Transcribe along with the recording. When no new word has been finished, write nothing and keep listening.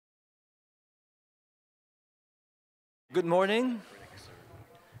Good morning.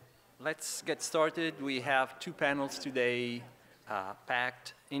 Let's get started. We have two panels today,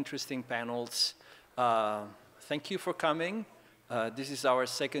 packed, interesting panels. Thank you for coming. This is our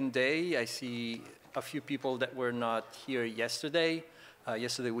second day. I see a few people that were not here yesterday.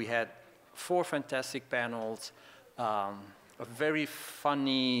 Yesterday we had 4 fantastic panels, a very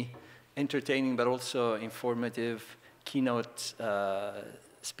funny, entertaining, but also informative keynote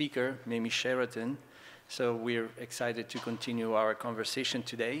speaker, Mamie Sheraton. So we're excited to continue our conversation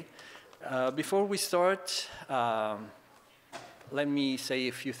today. Before we start, let me say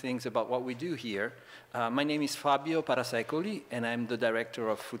a few things about what we do here. My name is Fabio Parasecoli, and I'm the Director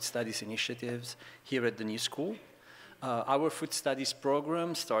of Food Studies Initiatives here at the New School. Our Food Studies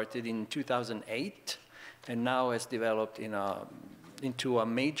program started in 2008, and now has developed into a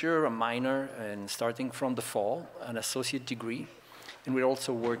major, a minor, and starting from the fall, an associate degree. And we're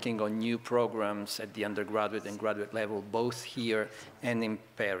also working on new programs at the undergraduate and graduate level, both here and in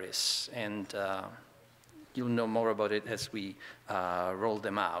Paris. And you'll know more about it as we roll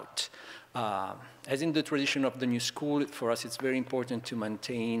them out. As in the tradition of the New School, for us it's very important to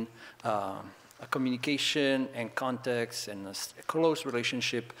maintain a communication and context and a close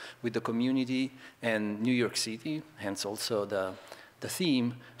relationship with the community and New York City, hence also the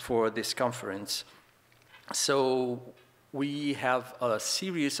theme for this conference. So we have a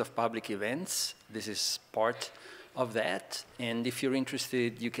series of public events. This is part of that. And if you're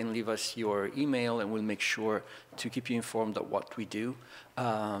interested, you can leave us your email and we'll make sure to keep you informed of what we do.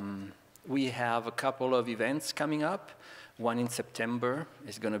 We have a couple of events coming up. One in September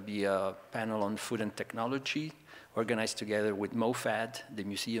is going to be a panel on food and technology, organized together with MoFad, the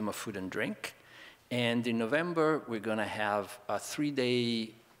Museum of Food and Drink. And in November, we're going to have a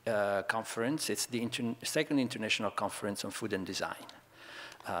 3-day conference. It's the second international conference on food and design.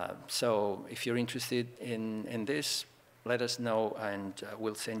 So if you're interested in this, let us know and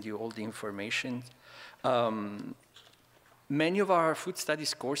we'll send you all the information. Many of our food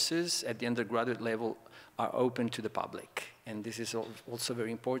studies courses at the undergraduate level are open to the public. And this is also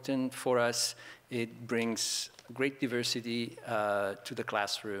very important for us. It brings great diversity to the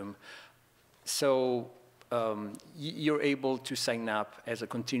classroom. So you're able to sign up as a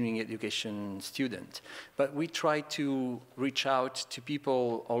continuing education student. But we try to reach out to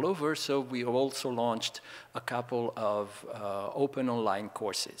people all over, so we also launched a couple of open online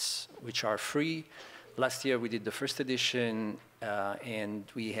courses, which are free. Last year we did the first edition, and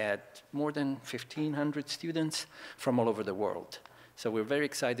we had more than 1,500 students from all over the world. So we're very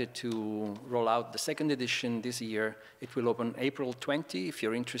excited to roll out the second edition this year. It will open April 20. If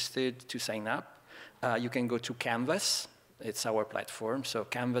you're interested to sign up, you can go to Canvas. It's our platform, so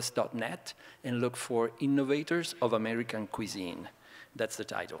canvas.net, and look for Innovators of American Cuisine. That's the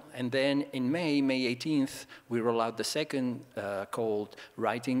title. And then in May 18th, we roll out the second called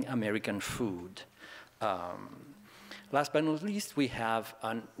Writing American Food. Last but not least, we have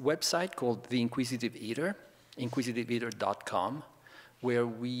a website called The Inquisitive Eater, inquisitiveeater.com, where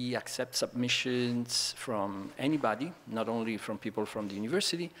we accept submissions from anybody, not only from people from the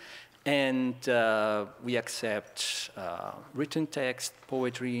university, and we accept written text,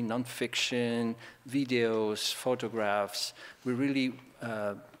 poetry, nonfiction, videos, photographs. We really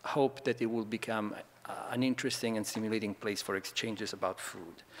hope that it will become an interesting and stimulating place for exchanges about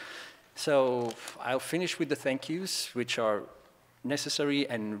food. So I'll finish with the thank yous, which are necessary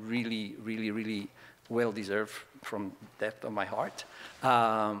and really, really, really well-deserved from the depth of my heart.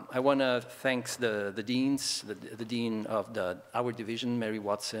 I want to thank the deans, the dean of our division, Mary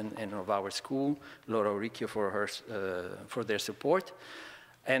Watson, and of our school, Laura Oricchio, for their support.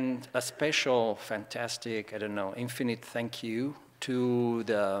 And a special, fantastic, infinite thank you to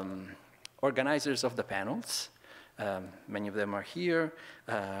the organizers of the panels. Many of them are here,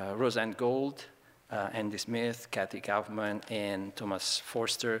 Roseanne Gold, Andy Smith, Kathy Kaufman, and Thomas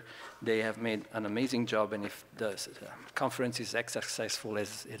Forster. They have made an amazing job, and if the conference is as successful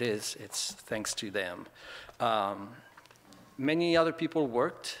as it is, it's thanks to them. Many other people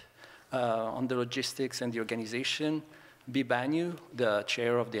worked on the logistics and the organization. Bibanu, the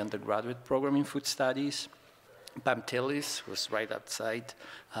chair of the undergraduate program in food studies. Pam Tillis, who's right outside,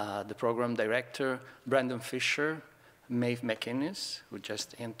 the program director. Brandon Fisher, Maeve McInnes, who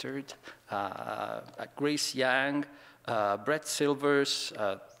just entered, Grace Young, Brett Silvers,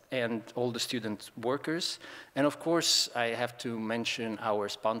 and all the student workers. And of course, I have to mention our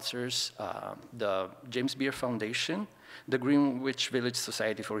sponsors, the James Beard Foundation, the Greenwich Village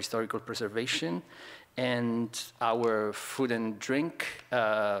Society for Historical Preservation, and our food and drink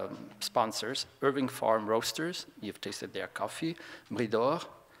sponsors, Irving Farm Roasters, you've tasted their coffee, Bridor,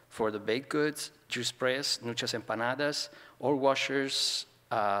 for the baked goods, juice press, Nuchas Empanadas, oil washers,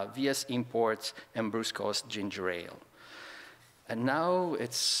 VS Imports, and Brusco's ginger ale. And now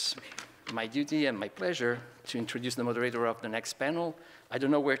it's my duty and my pleasure to introduce the moderator of the next panel. I don't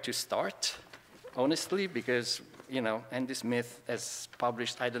know where to start, honestly, because, you know, Andy Smith has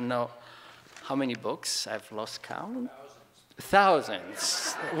published, I don't know how many books, I've lost count.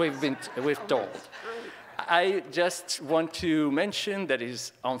 Thousands, we've told. I just want to mention that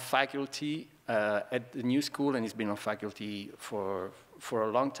he's on faculty at the new school, and he's been on faculty for a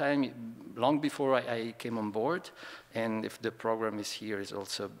long time, long before I came on board. And if the program is here, it's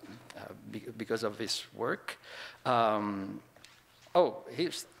also because of his work. Oh,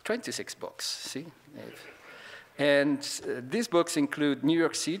 here's 26 books, see? And these books include New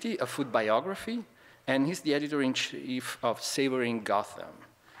York City, a food biography, and he's the editor-in-chief of Savoring Gotham,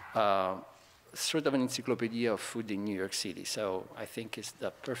 sort of an encyclopedia of food in New York City. So I think he's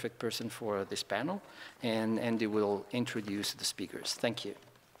the perfect person for this panel, and Andy will introduce the speakers. Thank you.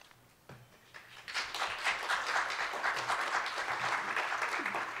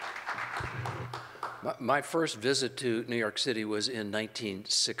 My first visit to New York City was in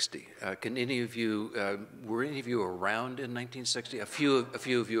 1960. Can any of you, were any of you around in 1960? A few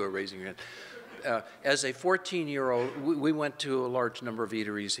of you are raising your hand. As a 14-year-old, we went to a large number of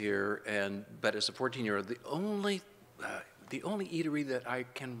eateries here, but as a 14-year-old, the only eatery that I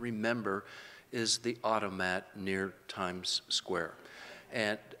can remember is the Automat near Times Square.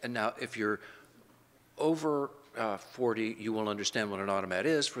 And now, if you're over 40, you will understand what an automat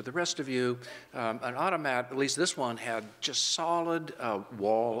is. For the rest of you, an automat, at least this one, had just solid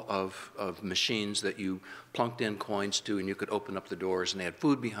wall of machines that you plunked in coins to, and you could open up the doors, and they had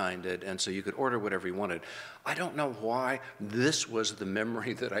food behind it, and so you could order whatever you wanted. I don't know why this was the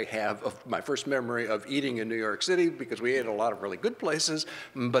memory that I have of my first memory of eating in New York City, because we ate a lot of really good places,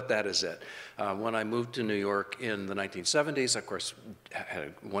 but that is it. When I moved to New York in the 1970s, of course, had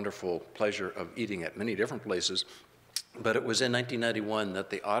a wonderful pleasure of eating at many different places, but it was in 1991 that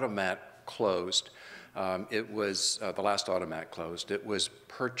the Automat closed. It was the last Automat closed. It was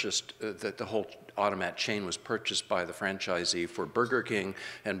purchased, the whole Automat chain was purchased by the franchisee for Burger King,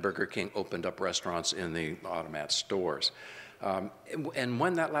 and Burger King opened up restaurants in the Automat stores. And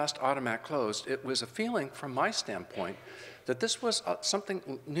when that last Automat closed, it was a feeling from my standpoint that this was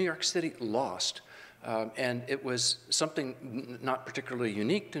something New York City lost. And it was something not particularly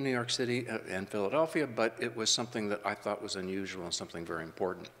unique to New York City and Philadelphia, but it was something that I thought was unusual and something very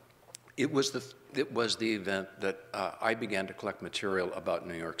important. It was the event that I began to collect material about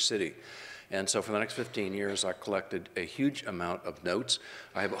New York City. And so for the next 15 years, I collected a huge amount of notes.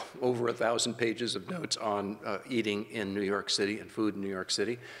 I have over 1,000 pages of notes on eating in New York City and food in New York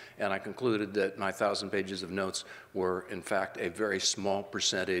City. And I concluded that my 1,000 pages of notes were, in fact, a very small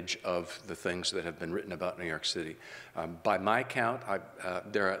percentage of the things that have been written about New York City. By my count,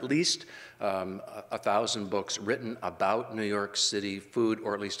 there are at least 1,000 books written about New York City food,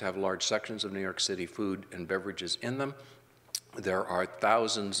 or at least have large sections of New York City food and beverages in them. There are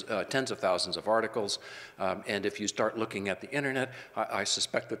thousands, tens of thousands of articles, and if you start looking at the internet, I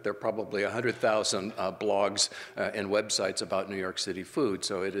suspect that there are probably 100,000 blogs and websites about New York City food.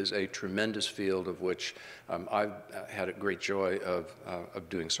 So it is a tremendous field of which I've had a great joy of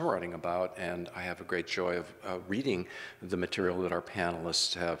doing some writing about, and I have a great joy of reading the material that our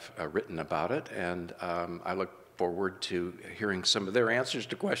panelists have written about it, and I look forward to hearing some of their answers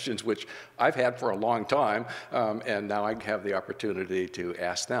to questions which I've had for a long time, and now I have the opportunity to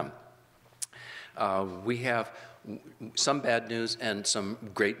ask them. We have some bad news and some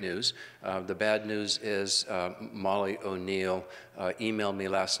great news. The bad news is Molly O'Neill emailed me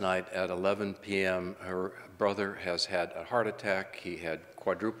last night at 11 p.m. Her brother has had a heart attack. He had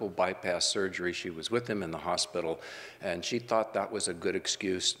quadruple bypass surgery. She was with him in the hospital, and she thought that was a good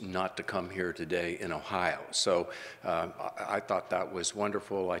excuse not to come here today in Ohio. So I thought that was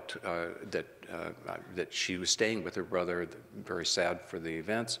wonderful that she was staying with her brother. Very sad for the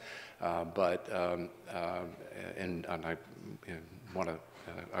events, and I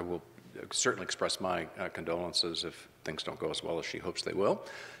will certainly express my condolences if things don't go as well as she hopes they will.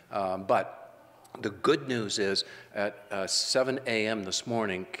 But the good news is at 7 a.m. this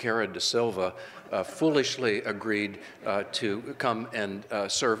morning, Cara de Silva foolishly agreed to come and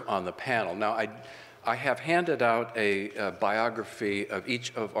serve on the panel. Now, I have handed out a biography of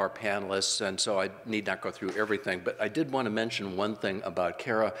each of our panelists, and so I need not go through everything, but I did want to mention one thing about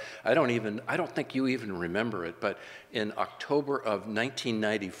Cara. I don't think you even remember it, but in October of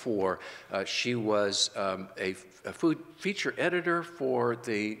 1994, she was a food feature editor for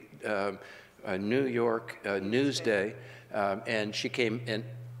the New York Newsday, and she came in.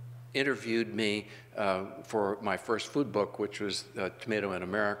 interviewed me for my first food book, which was Tomato in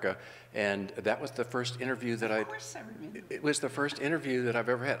America, and that was the first interview that Of course I remember. It was the first interview that I've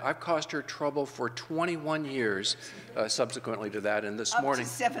ever had. I've caused her trouble for 21 years subsequently to that, and this morning...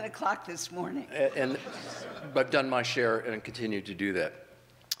 Up to 7 o'clock this morning. But I've done my share and continue to do that.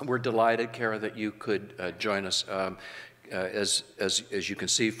 We're delighted, Cara, that you could join us. As you can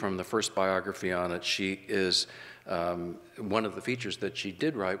see from the first biography on it, she is... one of the features that she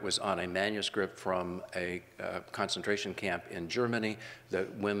did write was on a manuscript from a concentration camp in Germany. The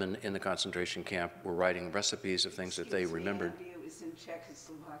women in the concentration camp were writing recipes of things that they remembered. It was in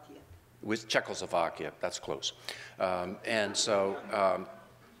Czechoslovakia. With Czechoslovakia, that's close. And so,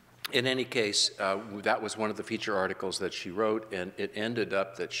 in any case, that was one of the feature articles that she wrote, and it ended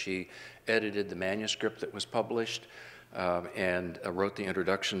up that she edited the manuscript that was published and wrote the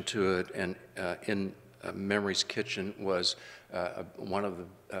introduction to it, and in Memory's Kitchen was one of the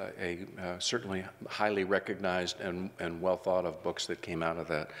certainly highly recognized and well thought of books that came out of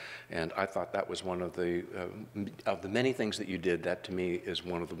that. And I thought that was one of the many things that you did, that to me is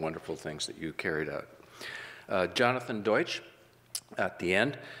one of the wonderful things that you carried out. Jonathan Deutsch, at the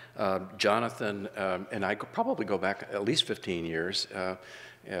end. Jonathan, and I could probably go back at least 15 years.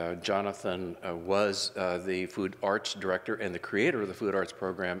 Jonathan was the food arts director and the creator of the food arts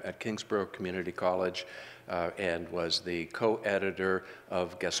program at Kingsborough Community College and was the co-editor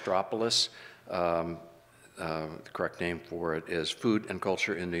of Gastropolis. The correct name for it is Food and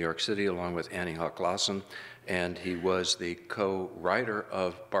Culture in New York City, along with Annie Hock-Lawson. And he was the co-writer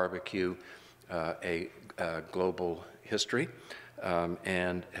of Barbecue, a Global History.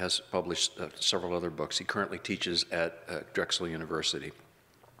 And has published several other books. He currently teaches at Drexel University.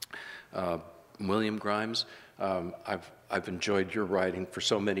 William Grimes, I've enjoyed your writing for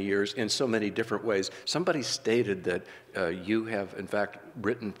so many years in so many different ways. Somebody stated that you have, in fact,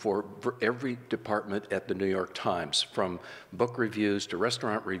 written for every department at the New York Times, from book reviews to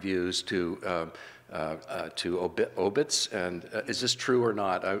restaurant reviews to obits. And is this true or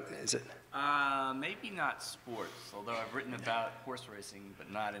not? Is it? Maybe not sports, although I've written about horse racing, but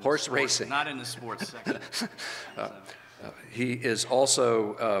not in racing. Not in the sports section. He is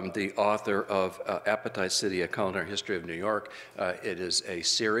also the author of Appetite City, A Culinary History of New York. It is a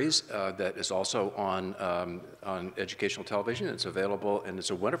series that is also on educational television. It's available, and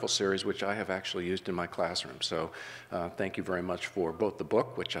it's a wonderful series which I have actually used in my classroom. So thank you very much for both the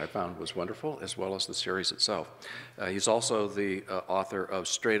book, which I found was wonderful, as well as the series itself. He's also the author of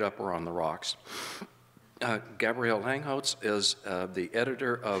Straight Up or on the Rocks. Gabrielle Langholtz is the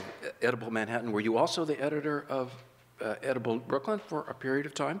editor of Edible Manhattan. Were you also the editor of Edible Brooklyn for a period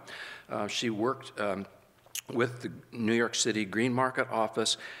of time? She worked with the New York City Green Market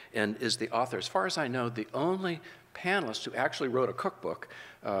office and is the author, as far as I know, the only panelist who actually wrote a cookbook,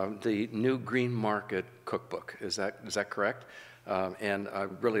 the new Green Market cookbook. Is that correct? And I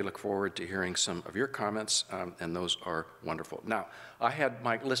really look forward to hearing some of your comments, and those are wonderful. Now, I had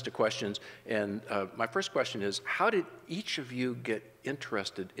my list of questions, and my first question is, how did each of you get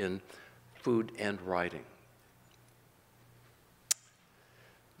interested in food and writing?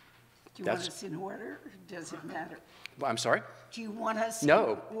 Do you want us in order, or does it matter? Well, I'm sorry? Do you want us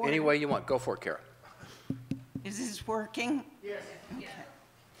No, in order? any way you want. Go for it, Cara. Is this working? Yes. Okay.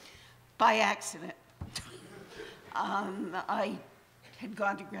 By accident. I had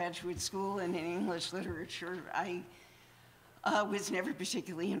gone to graduate school in English literature. I was never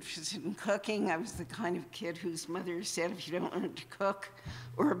particularly interested in cooking. I was the kind of kid whose mother said, if you don't learn to cook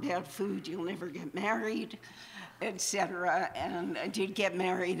or about food, you'll never get married, etc. And I did get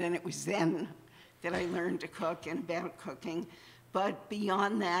married, and it was then that I learned to cook and about cooking. But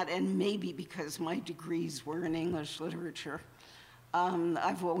beyond that, and maybe because my degrees were in English literature,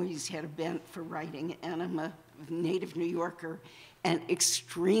 I've always had a bent for writing, and I'm a native New Yorker and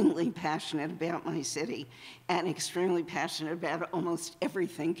extremely passionate about my city and extremely passionate about almost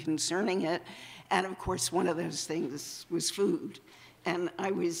everything concerning it. And of course, one of those things was food. And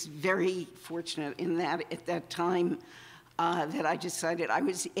I was very fortunate in that at that time that I decided, I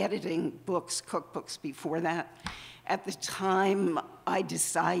was editing books, cookbooks before that. At the time, I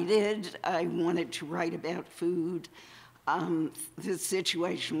decided I wanted to write about food. The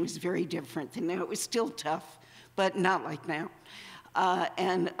situation was very different than now. It was still tough, but not like now.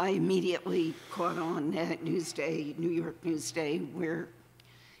 And I immediately caught on at Newsday, New York Newsday, where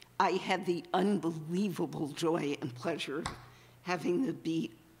I had the unbelievable joy and pleasure of having the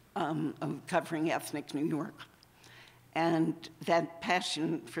beat of covering ethnic New York. And that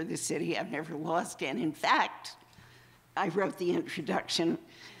passion for the city I've never lost. And in fact, I wrote the introduction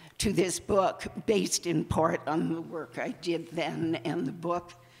to this book based in part on the work I did then, and the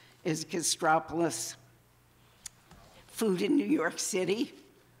book is Gastropolis, Food in New York City,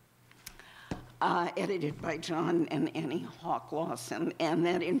 edited by John and Annie Hawk Lawson. And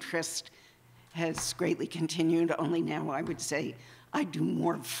that interest has greatly continued, only now I would say I do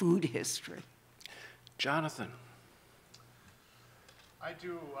more food history. Jonathan. I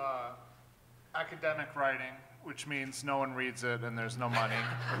do academic writing, which means no one reads it and there's no money.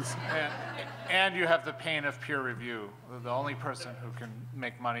 And you have the pain of peer review. The only person who can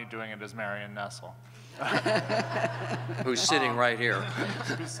make money doing it is Marion Nessel. Who's sitting right here.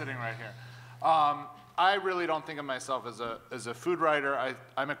 Who's sitting right here. I really don't think of myself as a food writer.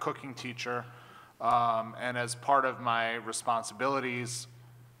 I'm a cooking teacher, and as part of my responsibilities,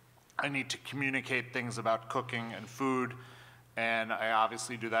 I need to communicate things about cooking and food, and I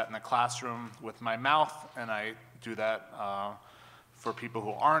obviously do that in the classroom with my mouth, and I do that for people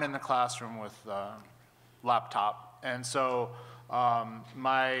who aren't in the classroom with laptop. And so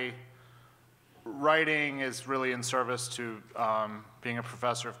my writing is really in service to being a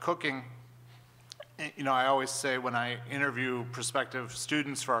professor of cooking. You know, I always say when I interview prospective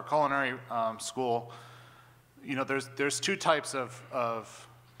students for our culinary school, you know, there's two types of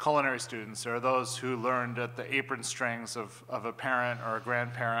culinary students. There are those who learned at the apron strings of a parent or a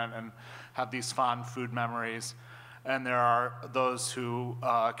grandparent and have these fond food memories. And there are those who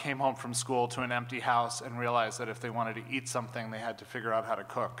came home from school to an empty house and realized that if they wanted to eat something, they had to figure out how to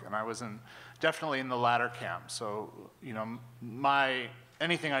cook. And I was definitely in the latter camp. So, you know,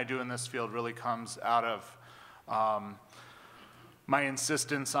 anything I do in this field really comes out of my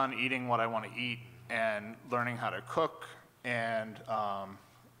insistence on eating what I want to eat and learning how to cook and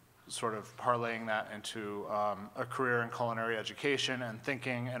sort of parlaying that into a career in culinary education and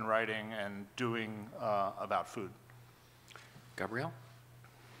thinking and writing and doing about food. Gabrielle?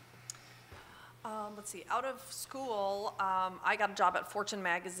 Let's see, out of school, I got a job at Fortune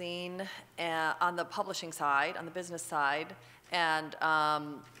magazine on the publishing side, on the business side, and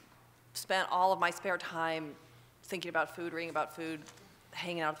spent all of my spare time thinking about food, reading about food,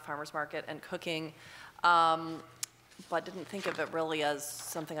 hanging out at the farmer's market and cooking, but didn't think of it really as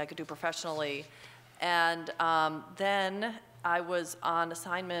something I could do professionally. And then I was on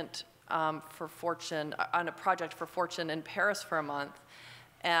assignment for Fortune, on a project for Fortune in Paris for a month.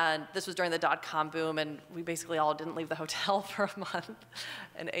 And this was during the dot-com boom, and we basically all didn't leave the hotel for a month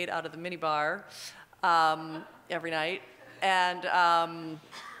and ate out of the minibar every night. And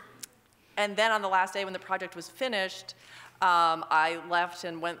then on the last day when the project was finished, I left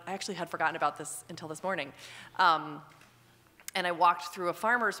and went, I actually had forgotten about this until this morning. And I walked through a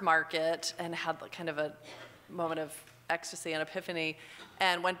farmer's market and had kind of a moment of ecstasy and epiphany,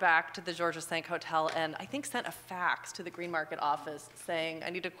 and went back to the Georgia Sank Hotel and I think sent a fax to the Green Market office saying, I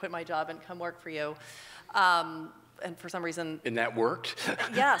need to quit my job and come work for you. And for some reason... And that worked?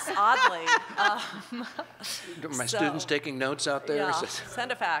 Yes, oddly. My students taking notes out there? Yeah,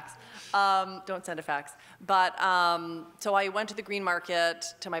 send a fax. Don't send a fax. But, so I went to the Green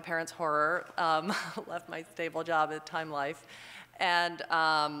Market, to my parents' horror, left my stable job at Time Life, and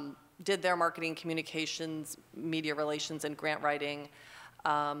did their marketing, communications, media relations, and grant writing,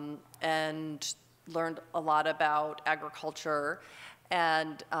 and learned a lot about agriculture,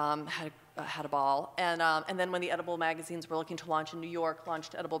 and had a ball. And then when the Edible magazines were looking to launch in New York,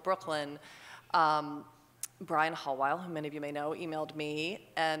 launched Edible Brooklyn, Brian Hallweil, who many of you may know, emailed me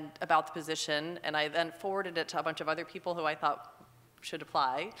about the position, and I then forwarded it to a bunch of other people who I thought should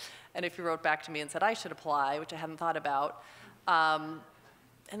apply. And if you wrote back to me and said I should apply, which I hadn't thought about,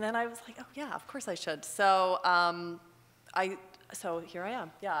 and then I was like, oh yeah, of course I should. So so here I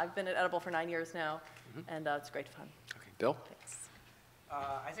am. Yeah, I've been at Edible for 9 years now, and it's great fun. Okay, Bill? Thanks.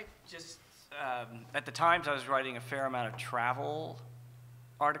 I think just at the Times I was writing a fair amount of travel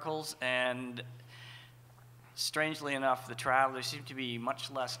articles, and strangely enough, there seemed to be much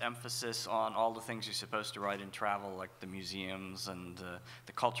less emphasis on all the things you're supposed to write in travel, like the museums and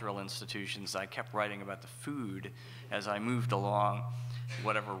the cultural institutions. I kept writing about the food as I moved along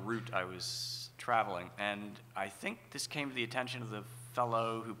whatever route I was traveling. And I think this came to the attention of the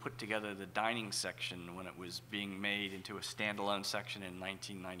fellow who put together the dining section when it was being made into a standalone section in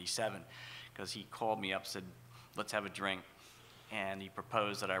 1997, because he called me up, said, let's have a drink. And he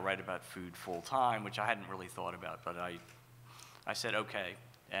proposed that I write about food full time, which I hadn't really thought about, but I said, okay.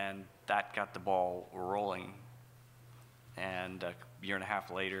 And that got the ball rolling. And a year and a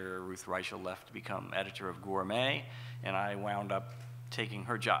half later, Ruth Reichel left to become editor of Gourmet, and I wound up taking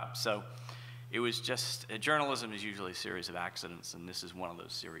her job. So it was just, journalism is usually a series of accidents, and this is one of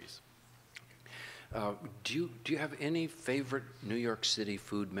those series. Do you have any favorite New York City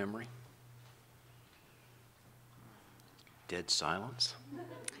food memory? Dead silence?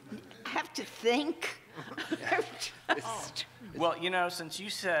 have to think. Well, you know, since you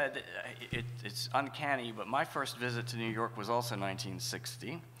said it's uncanny, but my first visit to New York was also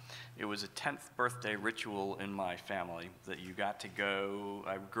 1960. It was a 10th birthday ritual in my family that you got to go.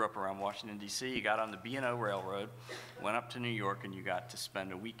 I grew up around Washington, D.C. You got on the B&O Railroad, went up to New York, and you got to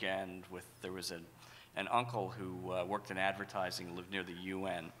spend a weekend with, there was an uncle who worked in advertising, lived near the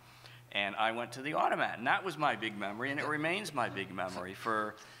UN. And I went to the Automat, and that was my big memory, and it remains my big memory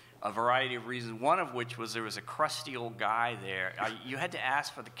for a variety of reasons, one of which was there was a crusty old guy there. You had to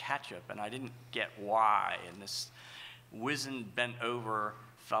ask for the ketchup, and I didn't get why. And this wizened, bent-over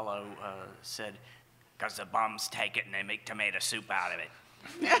fellow said, "'Cause the bums take it and they make tomato soup out of it."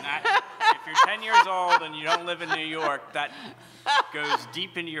 If you're 10 years old and you don't live in New York, that goes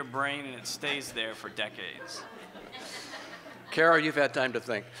deep into your brain, and it stays there for decades. Cara, you've had time to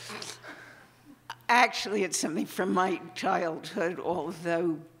think. Actually, it's something from my childhood,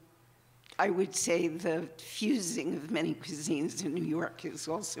 although I would say the fusing of many cuisines in New York is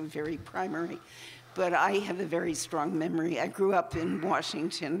also very primary. But I have a very strong memory. I grew up in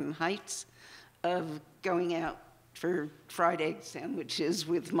Washington Heights of going out for fried egg sandwiches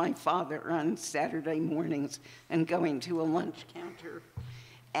with my father on Saturday mornings and going to a lunch counter.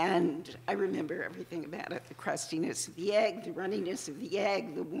 And I remember everything about it, the crustiness of the egg, the runniness of the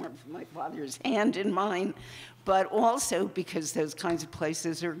egg, the warmth of my father's hand in mine, but also because those kinds of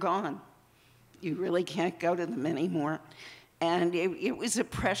places are gone. You really can't go to them anymore. And it was a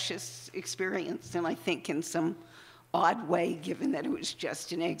precious experience, and I think in some odd way, given that it was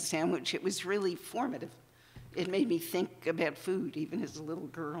just an egg sandwich, it was really formative. It made me think about food, even as a little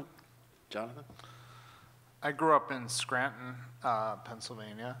girl. Jonathan? I grew up in Scranton,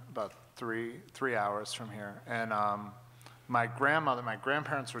 Pennsylvania, about three hours from here. And my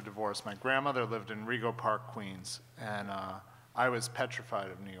grandparents were divorced. My grandmother lived in Rego Park, Queens. And I was petrified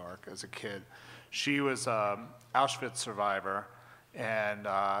of New York as a kid. She was an Auschwitz survivor, and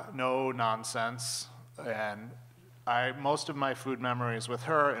no nonsense. And most of my food memories with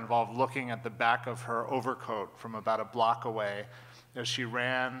her involved looking at the back of her overcoat from about a block away as she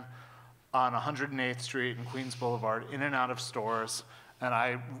ran on 108th Street and Queens Boulevard, in and out of stores, and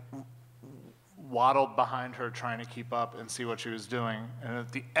I waddled behind her trying to keep up and see what she was doing. And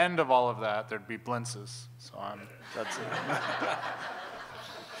at the end of all of that, there'd be blintzes. So that's it.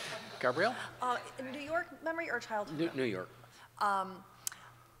 Gabrielle? New York memory or childhood? New York.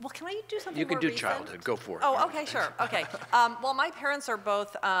 Well, can I do something You can more do recent? childhood. Go for it. Oh, okay, sure. Okay. Well, my parents are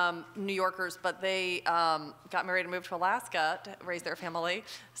both New Yorkers, but they got married and moved to Alaska to raise their family.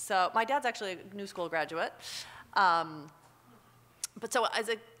 So my dad's actually a New School graduate. But so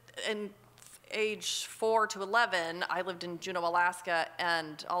in age 4 to 11, I lived in Juneau, Alaska,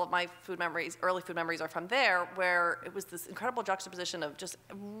 and all of my early food memories are from there, where it was this incredible juxtaposition of just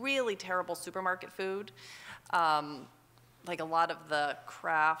really terrible supermarket food. Like a lot of the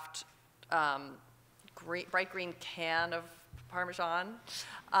Kraft bright green can of Parmesan.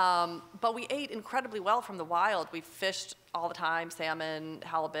 But we ate incredibly well from the wild. We fished all the time, salmon,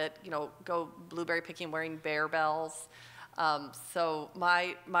 halibut, go blueberry picking wearing bear bells. So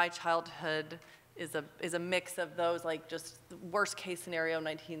my childhood is a mix of those, like just the worst case scenario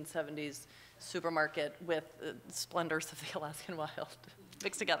 1970s supermarket with the splendors of the Alaskan wild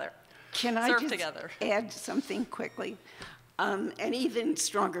mixed together. Can I Served just together. add something quickly? An even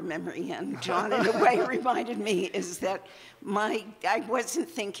stronger memory, and John in a way reminded me, is that I wasn't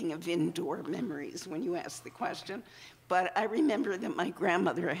thinking of indoor memories when you asked the question, but I remember that my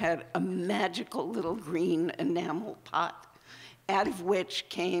grandmother had a magical little green enamel pot, out of which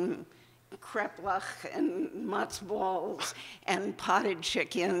came kreplach and matzo balls and potted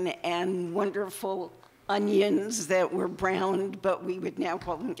chicken and wonderful onions that were browned, but we would now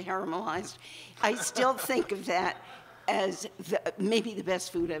call them caramelized. I still think of that as maybe the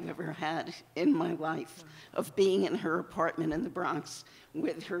best food I've ever had in my life, of being in her apartment in the Bronx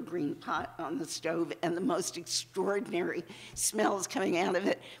with her green pot on the stove and the most extraordinary smells coming out of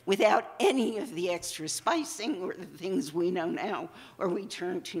it without any of the extra spicing or the things we know now or we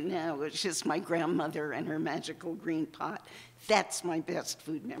turn to now. It's just my grandmother and her magical green pot. That's my best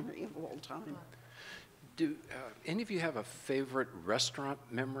food memory of all time. Do any of you have a favorite restaurant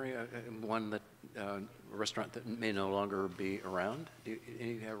memory, a restaurant that may no longer be around? Do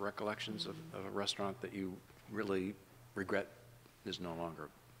any of you have recollections of a restaurant that you really regret is no longer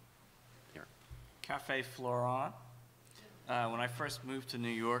here? Cafe Florent. When I first moved to New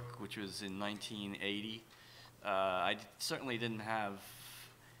York, which was in 1980, I certainly didn't have,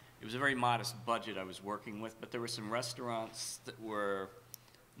 it was a very modest budget I was working with, but there were some restaurants that were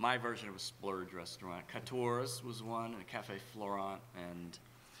my version of a splurge restaurant. Couture's was one, and Cafe Florent, and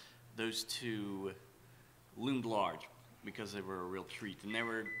those two loomed large because they were a real treat, and they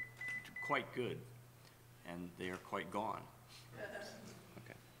were quite good, and they are quite gone.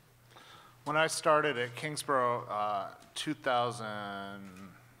 Okay. When I started at Kingsborough,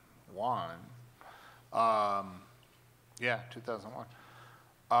 2001, yeah,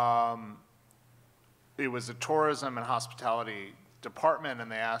 2001, it was a tourism and hospitality department,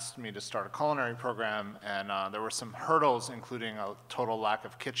 and they asked me to start a culinary program, and there were some hurdles, including a total lack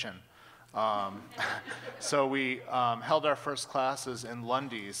of kitchen. So we held our first classes in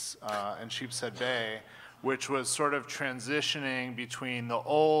Lundy's in Sheepshead Bay, which was sort of transitioning between the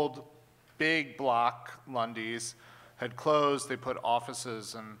old big block Lundy's had closed. They put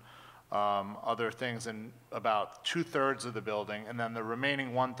offices and other things in about 2/3 of the building, and then the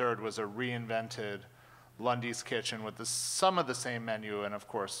remaining 1/3 was a reinvented Lundy's kitchen with some of the same menu and, of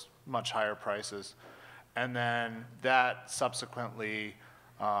course, much higher prices. And then that subsequently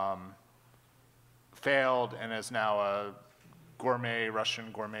failed and is now a gourmet,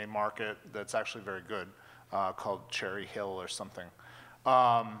 Russian gourmet market that's actually very good, called Cherry Hill or something.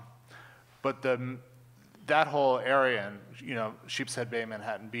 But that whole area, and Sheepshead Bay,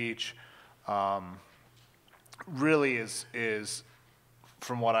 Manhattan Beach, really is,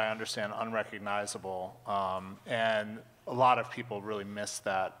 from what I understand, unrecognizable. And a lot of people really miss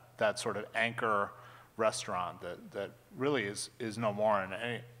that sort of anchor restaurant that really is no more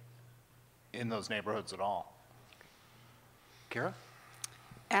in those neighborhoods at all. Cara?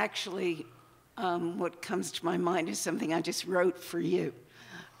 Actually, what comes to my mind is something I just wrote for you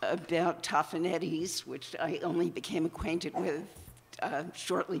about Toffanetti's, which I only became acquainted with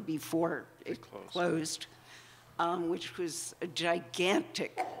shortly before it closed, which was a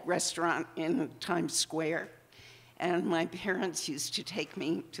gigantic restaurant in Times Square. And my parents used to take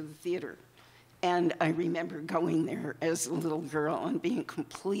me to the theater. And I remember going there as a little girl and being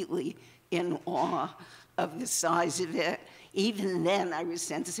completely in awe of the size of it. Even then, I was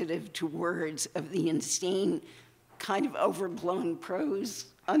sensitive to words of the insane, kind of overblown prose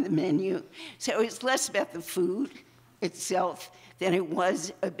on the menu. So it was less about the food itself than it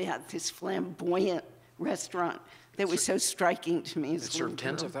was about this flamboyant restaurant that was so striking to me as a little girl. It served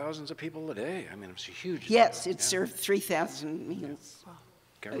tens of thousands of people a day. I mean, it was a huge. Yes, it served 3,000 meals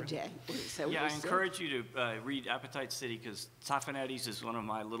a day. So Yeah, I encourage you to read Appetite City, because Toffanetti's is one of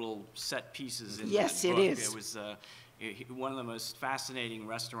my little set pieces in Yes, that it book. is. It was one of the most fascinating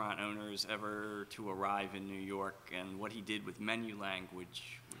restaurant owners ever to arrive in New York, and what he did with menu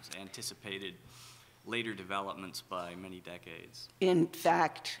language was anticipated later developments by many decades. In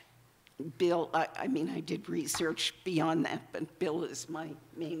fact, Bill, I mean, I did research beyond that, but Bill is my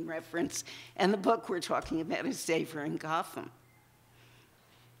main reference. And the book we're talking about is Savor in Gotham.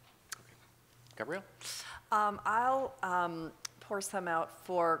 Gabrielle? I'll pour some out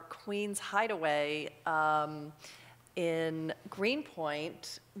for Queen's Hideaway in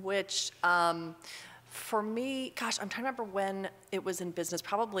Greenpoint, which for me, gosh, I'm trying to remember when it was in business,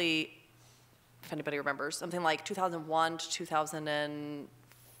 probably, if anybody remembers, something like 2001 to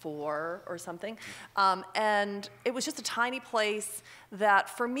 2004 or something. And it was just a tiny place that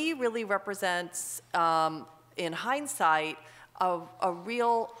for me really represents, in hindsight, a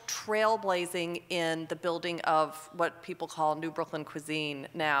real trailblazing in the building of what people call New Brooklyn cuisine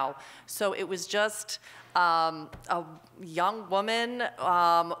now. So it was just a young woman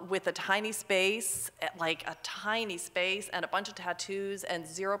with a tiny space, like a tiny space, and a bunch of tattoos and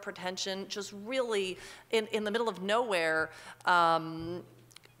zero pretension, just really in the middle of nowhere,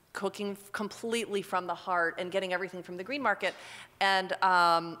 cooking completely from the heart and getting everything from the green market. And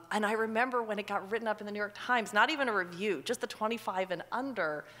I remember when it got written up in the New York Times, not even a review, just the 25 and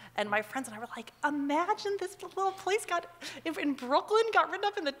under. And my friends and I were like, imagine this little place in Brooklyn got written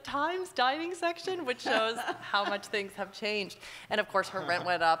up in the Times dining section, which shows how much things have changed. And of course, her rent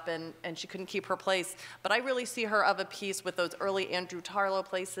went up and she couldn't keep her place. But I really see her of a piece with those early Andrew Tarlow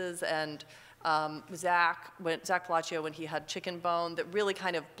places and Zach Palaccio when he had Chicken Bone, that really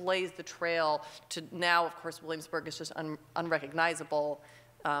kind of blazed the trail to now, of course, Williamsburg is just unrecognizable,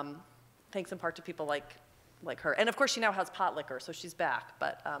 thanks in part to people like her. And of course, she now has pot liquor, so she's back,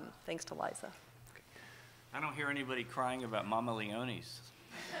 but thanks to Liza. I don't hear anybody crying about Mama Leone's.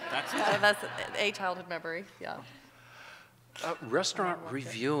 That's a childhood memory, yeah. Restaurant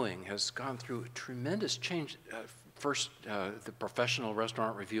reviewing has gone through a tremendous change. First, the professional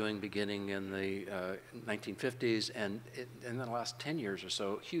restaurant reviewing beginning in the 1950s, and in the last 10 years or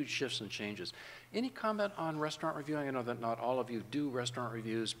so, huge shifts and changes. Any comment on restaurant reviewing? I know that not all of you do restaurant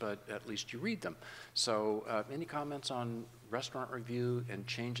reviews, but at least you read them. So any comments on restaurant review and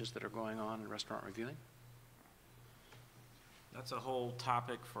changes that are going on in restaurant reviewing? That's a whole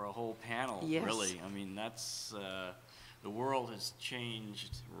topic for a whole panel, Yes. really. I mean, that's, the world has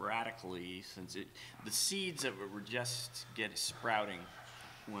changed radically since the seeds that were just sprouting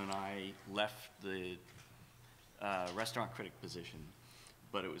when I left the restaurant critic position.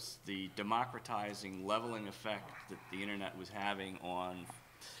 But it was the democratizing, leveling effect that the internet was having on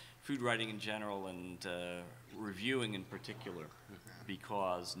food writing in general and reviewing in particular,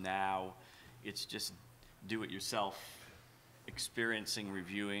 because now it's just do-it-yourself, experiencing,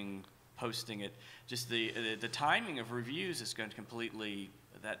 reviewing, posting it. Just the timing of reviews is going to completely,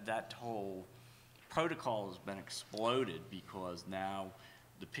 that whole protocol has been exploded, because now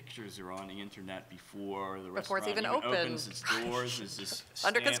the pictures are on the internet before the restaurant even even open. opens its doors. Is this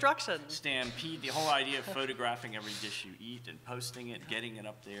Under construction. stampede? The whole idea of photographing every dish you eat and posting it, getting it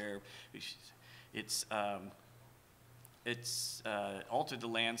up there, it's altered the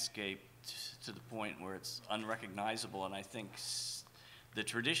landscape to the point where it's unrecognizable. And I think the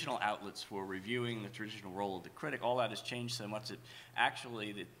traditional outlets for reviewing, the traditional role of the critic, all that has changed so much that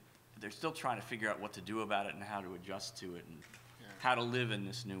actually they're still trying to figure out what to do about it and how to adjust to it and how to live in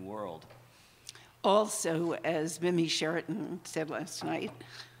this new world. Also, as Mimi Sheraton said last night,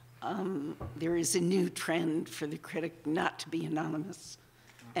 there is a new trend for the critic not to be anonymous,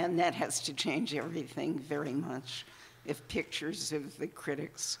 and that has to change everything very much. If pictures of the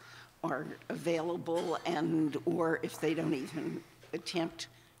critics are available, and or if they don't even attempt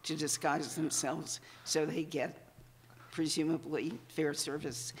to disguise themselves, so they get presumably fair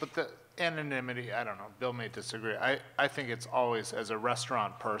service. But the anonymity, I don't know, Bill may disagree. I think it's always, as a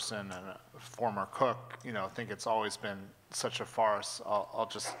restaurant person and a former cook, I think it's always been such a farce.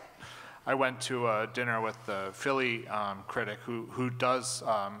 I went to a dinner with the Philly critic who does,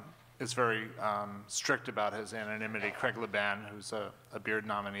 is very strict about his anonymity, Craig Laban, who's a Beard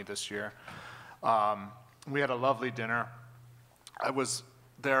nominee this year. We had a lovely dinner. I was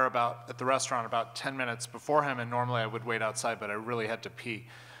there at the restaurant about 10 minutes before him, and normally I would wait outside, but I really had to pee.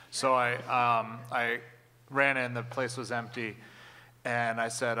 So I ran in, the place was empty, and I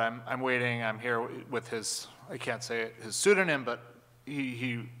said, I'm waiting, I'm here with his, I can't say it, his pseudonym, but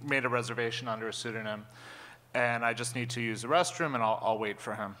he made a reservation under a pseudonym, and I just need to use the restroom, and I'll wait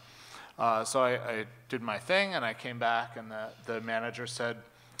for him. So I did my thing, and I came back, and the manager said,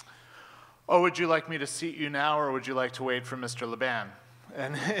 "Oh, would you like me to seat you now, or would you like to wait for Mr. Laban?"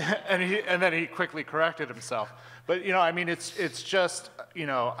 And then he quickly corrected himself. But I mean, it's just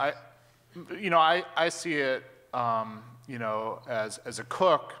I see it as a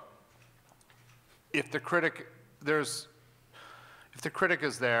cook. If the critic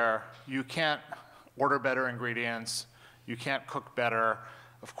is there, you can't order better ingredients. You can't cook better.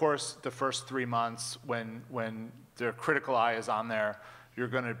 Of course, the first 3 months when the critical eye is on there, you're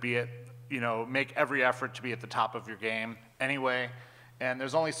going to be make every effort to be at the top of your game anyway. And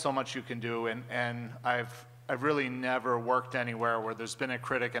there's only so much you can do. And I've really never worked anywhere where there's been a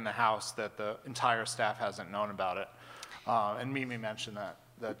critic in the house that the entire staff hasn't known about it. And Mimi mentioned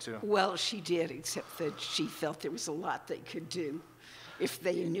that too. Well, she did, except that she felt there was a lot they could do if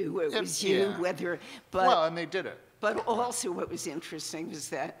they knew it was you, yeah. but Well, and they did it. But also what was interesting was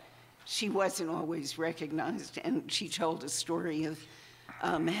that she wasn't always recognized, and she told a story of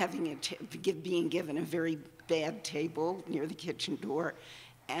being given a very bad table near the kitchen door,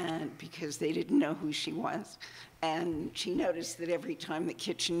 and because they didn't know who she was. And she noticed that every time the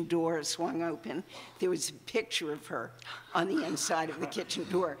kitchen door swung open, there was a picture of her on the inside of the kitchen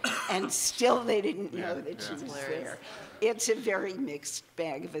door, and still they didn't know that she was there. It's a very mixed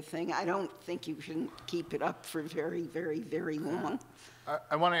bag of a thing. I don't think you can keep it up for very, very, very long.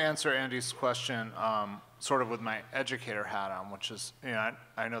 I want to answer Andy's question sort of with my educator hat on, which is,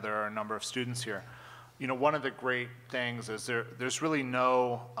 I know there are a number of students here. One of the great things is there's really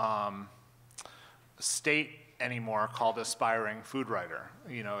no state anymore called aspiring food writer.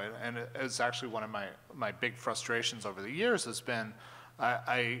 And it's actually one of my big frustrations over the years has been,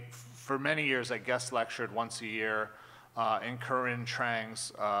 for many years I guest lectured once a year in Corinne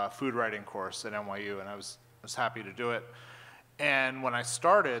Trang's food writing course at NYU, and I was happy to do it. And when I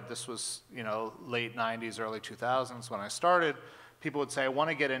started, this was late 90s, early 2000s, when I started, people would say, I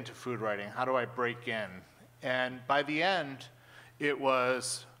want to get into food writing. How do I break in? And by the end, it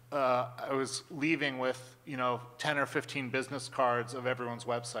was, I was leaving with 10 or 15 business cards of everyone's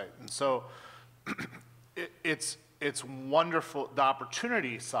website. And so it's wonderful, the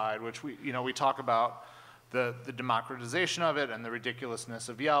opportunity side, which we talk about the democratization of it and the ridiculousness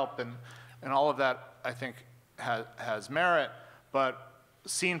of Yelp and all of that, I think, has merit. But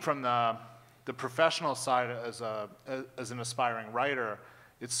seen from the professional side as an aspiring writer,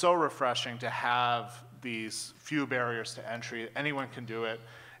 it's so refreshing to have these few barriers to entry. Anyone can do it.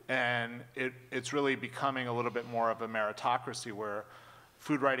 And it's really becoming a little bit more of a meritocracy where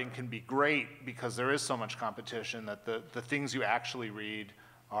food writing can be great because there is so much competition that the things you actually read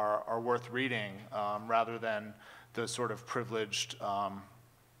are worth reading rather than the sort of privileged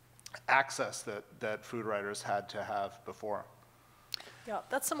access that food writers had to have before. Yeah,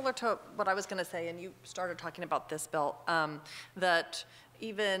 that's similar to what I was going to say, and you started talking about this, Bill, that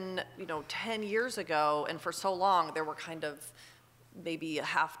even, 10 years ago, and for so long, there were kind of maybe a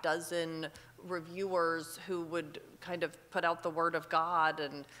half dozen reviewers who would kind of put out the word of God,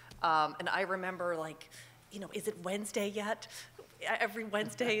 and I remember, like, is it Wednesday yet? Every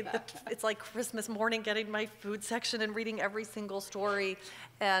Wednesday, it's like Christmas morning, getting my food section and reading every single story,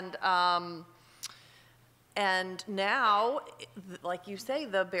 and now, like you say,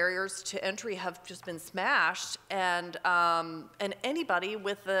 the barriers to entry have just been smashed, and anybody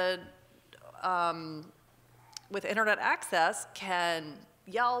with internet access can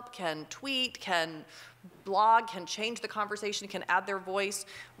Yelp, can tweet, can blog, can change the conversation, can add their voice,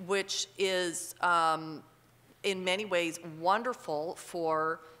 which is in many ways wonderful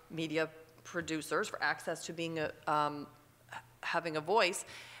for media producers, for access to being having a voice,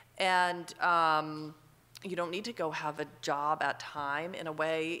 and you don't need to go have a job at Time. In a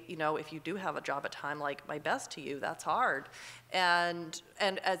way, if you do have a job at Time, like My Best to You, that's hard. And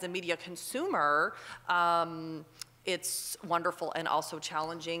as a media consumer, it's wonderful and also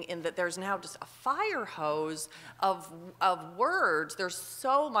challenging in that there's now just a fire hose of words. There's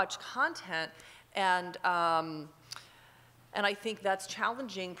so much content, and I think that's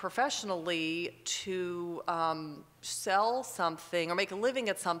challenging professionally to sell something or make a living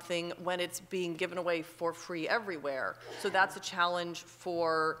at something when it's being given away for free everywhere. So that's a challenge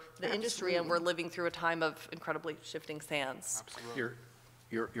for the industry, and we're living through a time of incredibly shifting sands. Absolutely.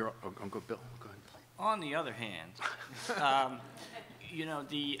 Uncle Bill, go ahead. On the other hand,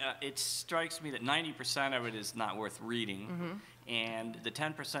 it strikes me that 90% of it is not worth reading, and the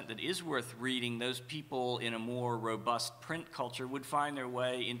 10% that is worth reading, those people in a more robust print culture would find their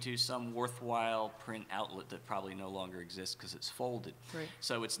way into some worthwhile print outlet that probably no longer exists because it's folded. Right.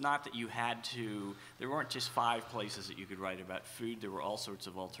 So it's not that you had to, there weren't just 5 places that you could write about food. There were all sorts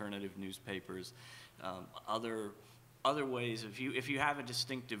of alternative newspapers, other ways. If you have a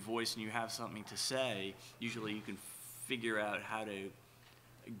distinctive voice and you have something to say, usually you can figure out how to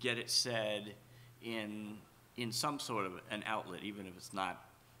get it said in some sort of an outlet, even if it's not,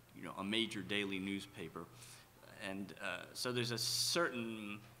 a major daily newspaper. And so there's a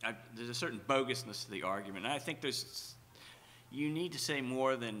certain bogusness to the argument. And I think you need to say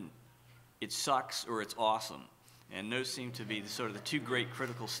more than it sucks or it's awesome. And those seem to be the 2 great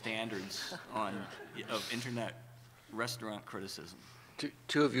critical standards of internet restaurant criticism.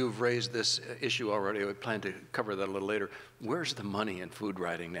 Two of you have raised this issue already. I plan to cover that a little later. Where's the money in food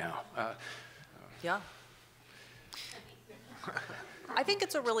writing now? Yeah. I think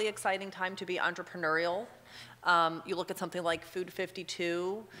it's a really exciting time to be entrepreneurial. You look at something like Food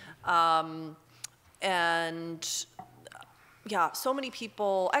 52, and yeah, so many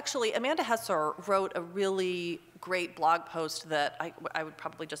people. Actually, Amanda Hesser wrote a really great blog post that I would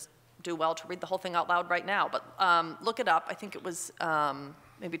probably just do well to read the whole thing out loud right now, but look it up. I think it was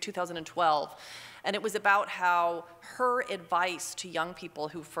maybe 2012. And it was about how her advice to young people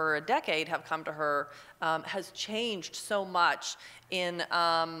who for a decade have come to her has changed so much in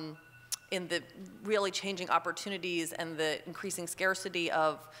the really changing opportunities and the increasing scarcity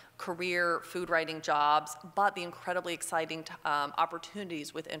of career food writing jobs, but the incredibly exciting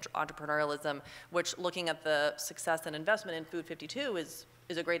opportunities with entrepreneurialism, which, looking at the success and investment in Food 52 is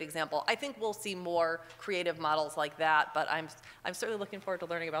a great example. I think we'll see more creative models like that, but I'm certainly looking forward to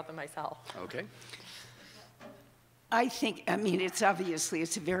learning about them myself. Okay. I think,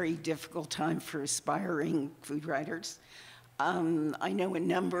 it's a very difficult time for aspiring food writers. I know a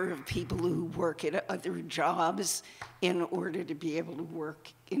number of people who work at other jobs in order to be able to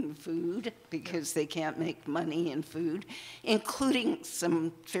work in food because they can't make money in food, including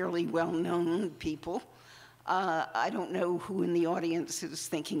some fairly well-known people. I don't know who in the audience is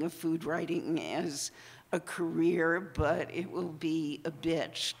thinking of food writing as a career, but it will be a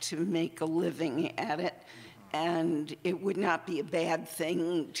bitch to make a living at it. And it would not be a bad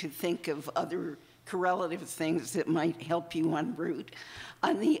thing to think of other correlative things that might help you en route.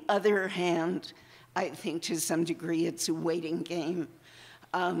 On the other hand, I think to some degree it's a waiting game.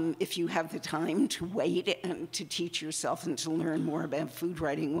 If you have the time to wait and to teach yourself and to learn more about food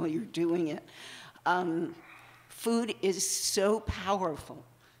writing while you're doing it. Food is so powerful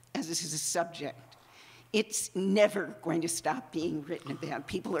as a subject. it's never going to stop being written about.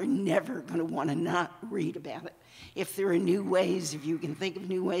 People are never going to want to not read about it. If there are new ways, if you can think of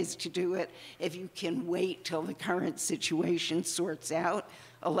new ways to do it, if you can wait till the current situation sorts out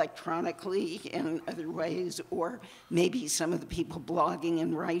electronically and other ways, or maybe some of the people blogging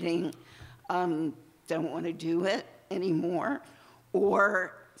and writing don't want to do it anymore,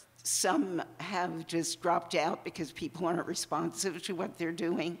 or some have just dropped out because people aren't responsive to what they're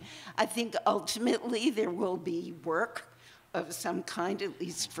doing. I think ultimately there will be work of some kind, at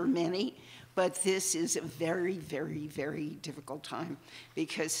least for many, but this is a very, very, very difficult time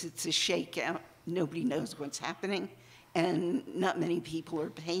because it's a shakeout. Nobody knows what's happening, and not many people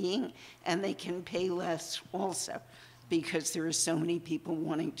are paying, and they can pay less also because there are so many people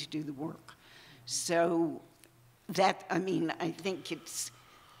wanting to do the work. So that, I mean, I think it's,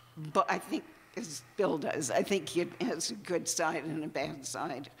 but I think, as Bill does, I think it has a good side and a bad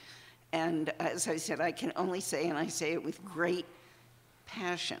side. And as I said, I can only say, and I say it with great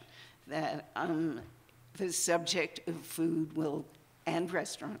passion, that the subject of food will, and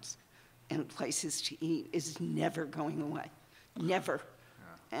restaurants and places to eat, is never going away. Never.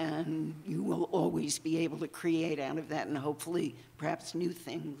 Yeah. And you will always be able to create out of that, and hopefully perhaps new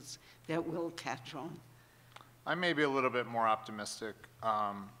things that will catch on. I may be a little bit more optimistic.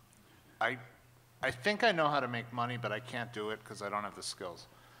 I think I know how to make money, but I can't do it because I don't have the skills.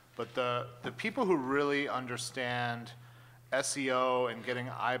 But the people who really understand SEO and getting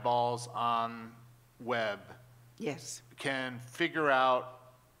eyeballs on web, yes, can figure out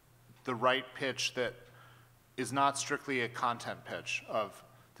the right pitch that is not strictly a content pitch of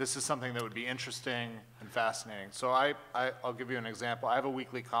this is something that would be interesting and fascinating. So I'll give you an example. I have a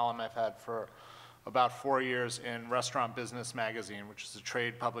weekly column I've had for about 4 years in Restaurant Business Magazine, which is a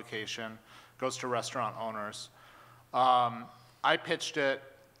trade publication, goes to restaurant owners. I pitched it,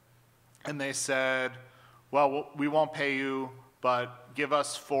 and they said, well, we won't pay you, but give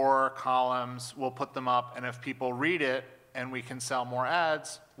us 4 columns, we'll put them up, and if people read it and we can sell more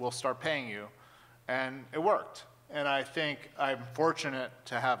ads, we'll start paying you. And it worked. And I think I'm fortunate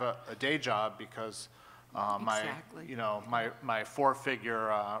to have a day job because exactly. my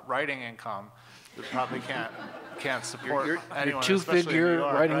 4-figure writing income probably can't support anyone. Your 2-figure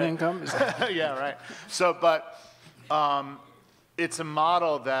writing right? income? Yeah, right. So, but it's a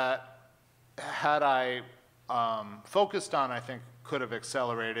model that had I focused on, I think could have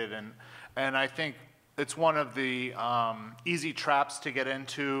accelerated, and I think it's one of the easy traps to get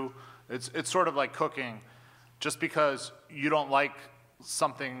into. It's sort of like cooking. Just because you don't like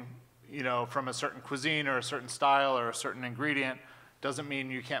something, from a certain cuisine or a certain style or a certain ingredient, doesn't mean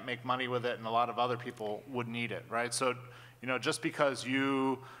you can't make money with it, and a lot of other people would need it, right? So, just because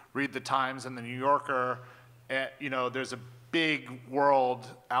you read the Times and the New Yorker, there's a big world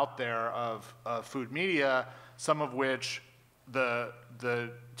out there of food media, some of which the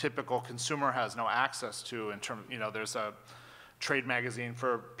typical consumer has no access to in terms, there's a trade magazine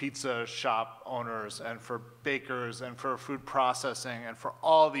for pizza shop owners and for bakers and for food processing and for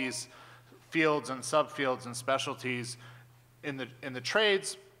all these fields and subfields and specialties in the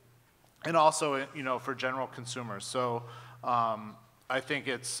trades, and also for general consumers. So I think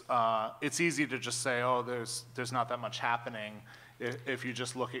it's easy to just say, oh, there's not that much happening if you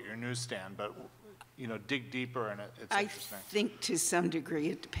just look at your newsstand, but dig deeper, and it's interesting. I think to some degree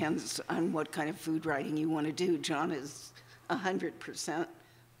it depends on what kind of food writing you want to do. John is 100%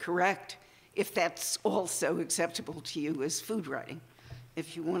 correct if that's also acceptable to you as food writing.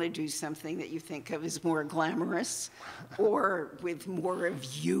 If you want to do something that you think of as more glamorous or with more of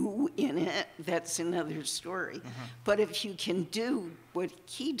you in it, that's another story. Mm-hmm. But if you can do what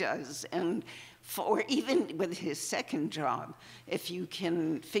he does, or even with his second job, if you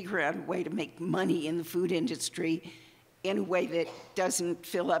can figure out a way to make money in the food industry in a way that doesn't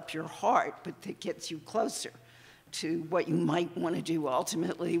fill up your heart, but that gets you closer to what you might want to do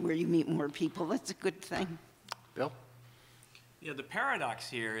ultimately, where you meet more people, that's a good thing. Bill? Yeah, the paradox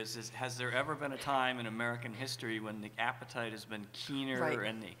here is has there ever been a time in American history when the appetite has been keener, right,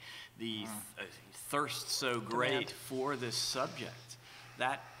 and the thirst so great for this subject?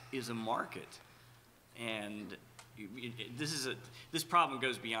 That is a market, and this problem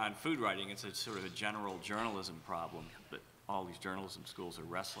goes beyond food writing. It's a sort of a general journalism problem that all these journalism schools are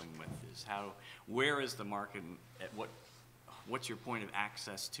wrestling with, is where is the market, at what's your point of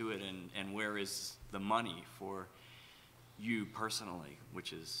access to it, and where is the money for you personally,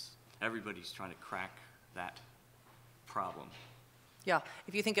 which is, everybody's trying to crack that problem. Yeah,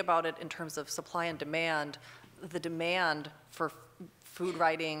 if you think about it in terms of supply and demand, the demand for food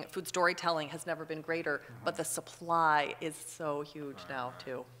writing, food storytelling has never been greater, but the supply is so huge now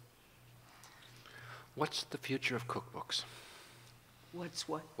too. What's the future of cookbooks? What's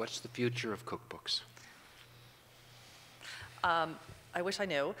what? What's the future of cookbooks? I wish I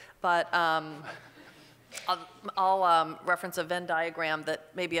knew, but I'll reference a Venn diagram that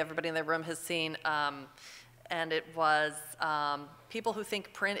maybe everybody in the room has seen, and it was people who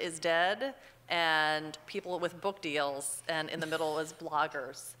think print is dead and people with book deals, and in the middle is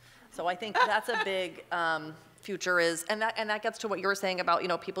bloggers. So I think that's a big future is, and that gets to what you were saying about, you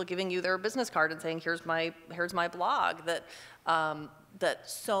know, people giving you their business card and saying, here's my blog, that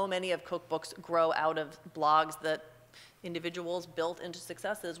so many of cookbooks grow out of blogs that individuals built into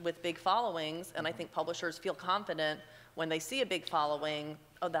successes with big followings, and I think publishers feel confident when they see a big following,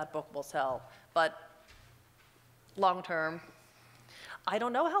 oh, that book will sell. But long term, I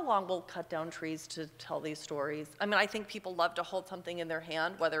don't know how long we'll cut down trees to tell these stories. I mean, I think people love to hold something in their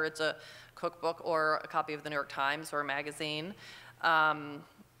hand, whether it's a cookbook or a copy of the New York Times or a magazine. I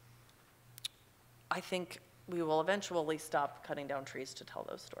think we will eventually stop cutting down trees to tell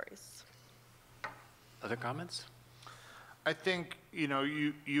those stories. Other comments? I think, you know,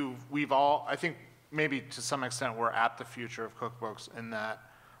 we've all, I think maybe to some extent we're at the future of cookbooks in that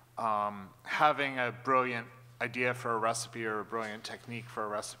having a brilliant idea for a recipe or a brilliant technique for a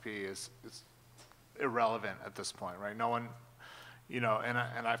recipe is irrelevant at this point, right? No one, you know, and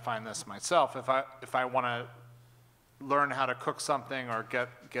I find this myself, if I want to learn how to cook something or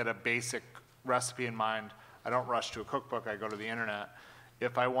get a basic recipe in mind, I don't rush to a cookbook, I go to the internet.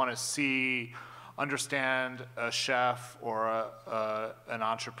 If I want to understand a chef or an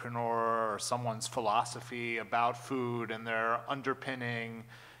entrepreneur or someone's philosophy about food and their underpinning,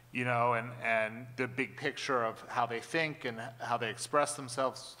 you know, and the big picture of how they think and how they express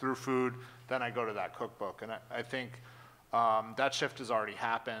themselves through food, then I go to that cookbook. And I think that shift has already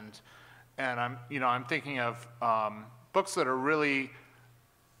happened. And I'm thinking of books that are really,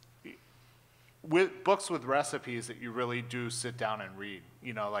 books with recipes that you really do sit down and read,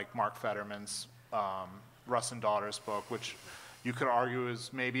 you know, like Mark Fetterman's Russ and Daughter's book, which you could argue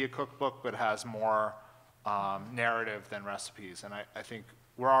is maybe a cookbook, but has more narrative than recipes. And I think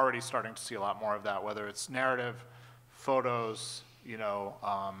we're already starting to see a lot more of that, whether it's narrative, photos, you know,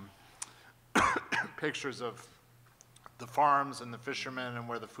 pictures of the farms and the fishermen and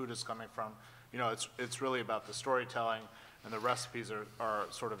where the food is coming from. You know, it's really about the storytelling, and the recipes are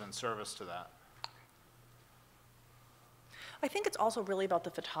sort of in service to that. I think it's also really about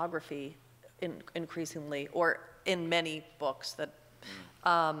the photography increasingly, or in many books,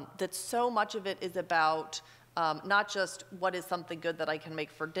 that so much of it is about not just what is something good that I can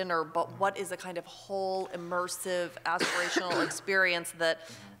make for dinner, but what is a kind of whole immersive aspirational experience that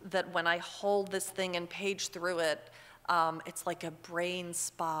when I hold this thing and page through it, it's like a brain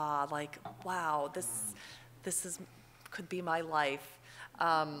spa, like, wow, this could be my life.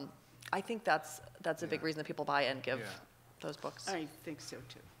 I think that's a big reason that people buy and give those books. I think so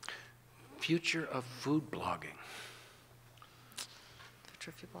too. Future of food blogging.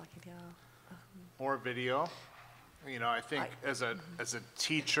 Future of food blogging, yeah. Or video. You know, I think as a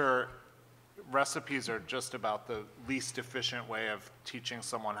teacher, recipes are just about the least efficient way of teaching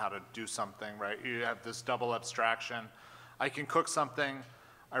someone how to do something, right? You have this double abstraction. I can cook something,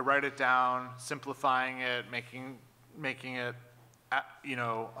 I write it down, simplifying it, making it, you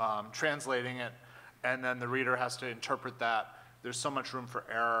know, translating it, and then the reader has to interpret that. There's so much room for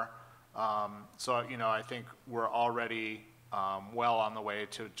error. So, you know, I think we're already well on the way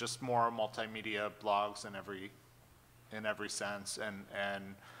to just more multimedia blogs in every sense,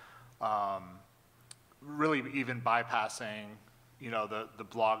 and really even bypassing, you know, the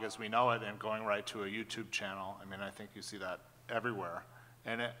blog as we know it and going right to a YouTube channel. I mean, I think you see that everywhere,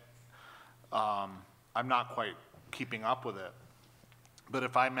 and I'm not quite keeping up with it. But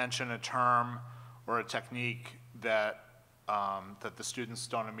if I mention a term or a technique that the students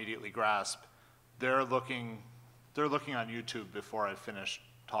don't immediately grasp, they're looking on YouTube before I finish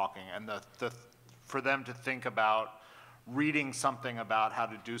talking, and for them to think about reading something about how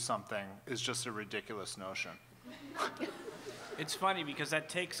to do something is just a ridiculous notion. It's funny because that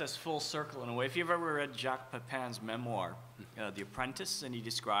takes us full circle in a way. If you've ever read Jacques Pepin's memoir, The Apprentice, and he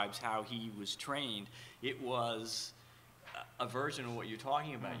describes how he was trained, it was a version of what you're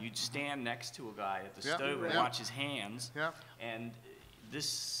talking about. You'd stand next to a guy at the stove and watch his hands, and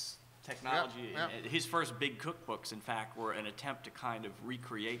this technology, his first big cookbooks, in fact, were an attempt to kind of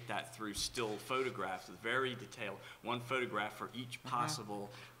recreate that through still photographs, very detailed, one photograph for each possible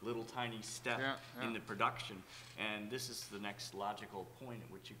little tiny step in the production. And this is the next logical point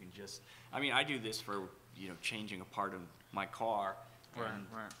at which you can just, I mean, I do this for, you know, changing a part of my car, and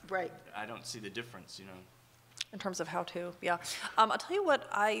Right. I don't see the difference, you know. in terms of how to, yeah. I'll tell you what,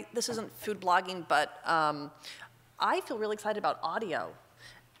 this isn't food blogging, but I feel really excited about audio.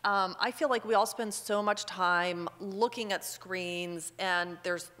 I feel like we all spend so much time looking at screens, and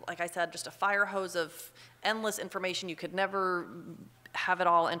there's, like I said, just a fire hose of endless information. You could never have it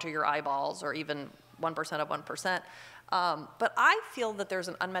all enter your eyeballs, or even 1% of 1%. But I feel that there's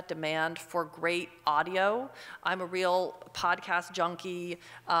an unmet demand for great audio. I'm a real podcast junkie.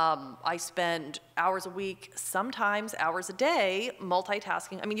 I spend hours a week, sometimes hours a day,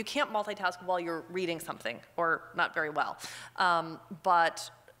 multitasking. I mean, you can't multitask while you're reading something, or not very well. But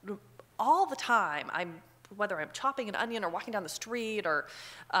all the time, whether I'm chopping an onion or walking down the street or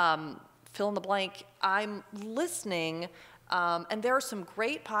fill in the blank, I'm listening. And there are some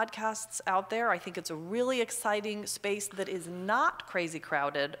great podcasts out there. I think it's a really exciting space that is not crazy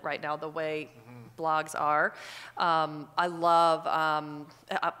crowded right now the way blogs are. I love,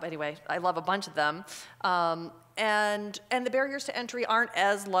 anyway, I love a bunch of them. And the barriers to entry aren't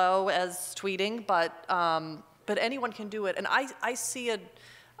as low as tweeting, but anyone can do it. And I see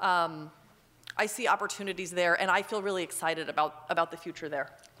opportunities there, and I feel really excited about the future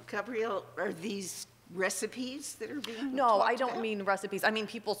there. Gabrielle, are these recipes that are being No, talked I don't about? mean recipes. I mean,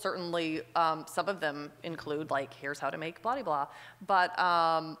 people certainly, some of them include, like, here's how to make blah, blah, blah.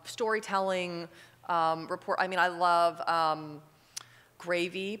 But storytelling, report, I mean, I love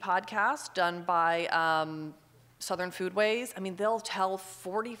Gravy podcast done by Southern Foodways. I mean, they'll tell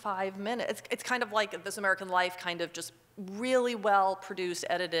 45 minutes. It's kind of like This American Life, kind of just really well produced,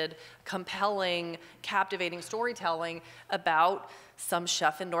 edited, compelling, captivating storytelling about some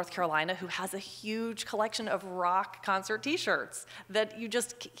chef in North Carolina who has a huge collection of rock concert t-shirts that you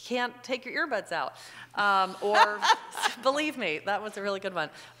just can't take your earbuds out. Or, believe me, that was a really good one.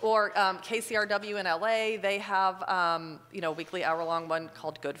 Or KCRW in LA, they have a weekly hour-long one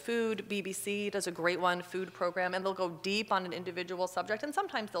called Good Food. BBC does a great one, food program, and they'll go deep on an individual subject, and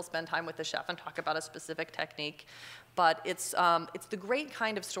sometimes they'll spend time with the chef and talk about a specific technique. But it's the great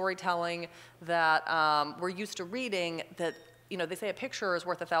kind of storytelling that we're used to reading that, they say a picture is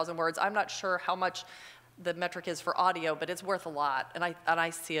worth 1,000 words. I'm not sure how much the metric is for audio, but it's worth a lot. And I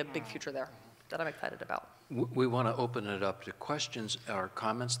see a big future there that I'm excited about. We want to open it up to questions or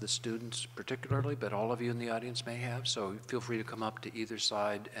comments the students particularly, but all of you in the audience may have. So feel free to come up to either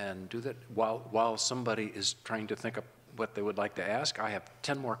side and do that. While somebody is trying to think of what they would like to ask, I have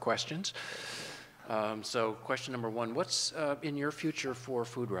 10 more questions. So question number one, what's in your future for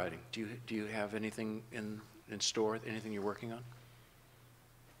food writing? Do you have anything in store, anything you're working on?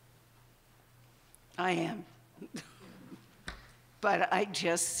 I am. But I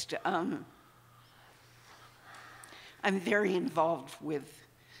just, I'm very involved with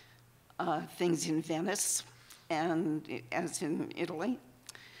things in Venice, and as in Italy.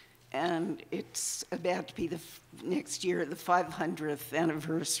 And it's about to be next year, the 500th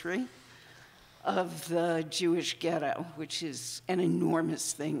anniversary of the Jewish ghetto, which is an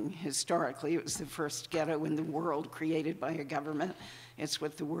enormous thing historically. It was the first ghetto in the world created by a government. It's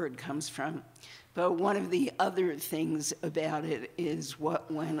what the word comes from. But one of the other things about it is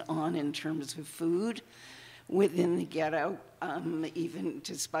what went on in terms of food within the ghetto, even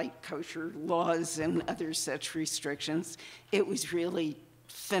despite kosher laws and other such restrictions. It was really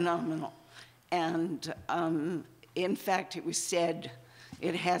phenomenal. And in fact,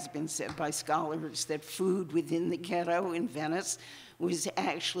 it has been said by scholars that food within the ghetto in Venice was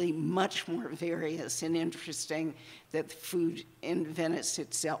actually much more various and interesting than the food in Venice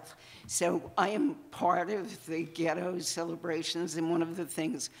itself. So I am part of the ghetto celebrations, and one of the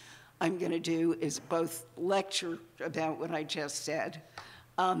things I'm going to do is both lecture about what I just said,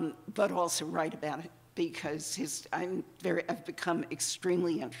 but also write about it, because I've become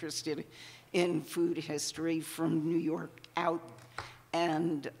extremely interested in food history from New York out.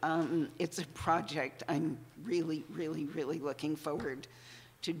 And it's a project I'm really, really, really looking forward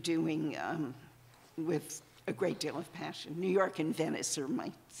to doing with a great deal of passion. New York and Venice are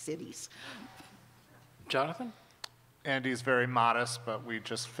my cities. Jonathan? Andy's very modest, but we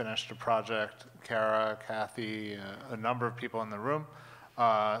just finished a project, Cara, Kathy, a number of people in the room,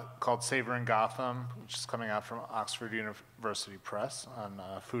 called Savoring Gotham, which is coming out from Oxford University Press on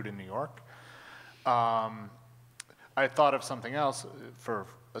food in New York. I thought of something else for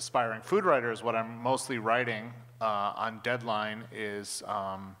aspiring food writers. What I'm mostly writing on deadline is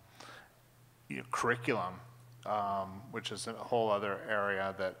curriculum, which is a whole other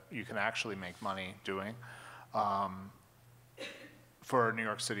area that you can actually make money doing for New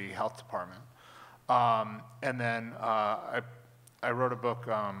York City Health Department. And then I wrote a book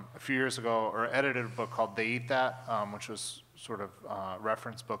a few years ago, or edited a book called They Eat That, which was sort of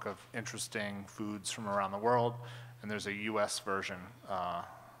reference book of interesting foods from around the world, and there's a U.S. version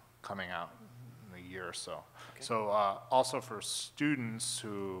coming out in a year or so. Okay. So also for students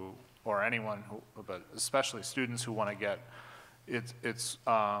who, or anyone who, but especially students who want to get, it's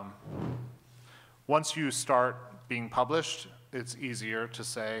once you start being published, it's easier to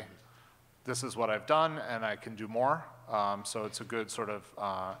say, this is what I've done and I can do more. So it's a good sort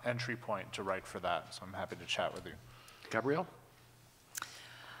of entry point to write for that. So I'm happy to chat with you. Gabrielle?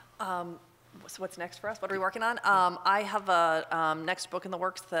 So what's next for us? What are we working on? I have a next book in the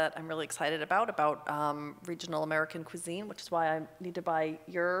works that I'm really excited about regional American cuisine, which is why I need to buy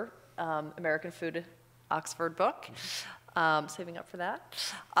your American Food Oxford book. Saving up for that.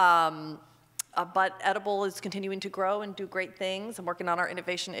 But Edible is continuing to grow and do great things. I'm working on our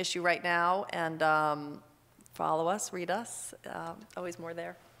innovation issue right now, and follow us, read us. Always more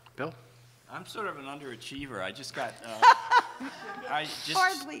there. Bill? I'm sort of an underachiever. I just got,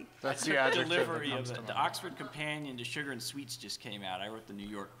 Hardly. That's the the adjective delivery that of comes to the mind. Oxford Companion to Sugar and Sweets just came out. I wrote the New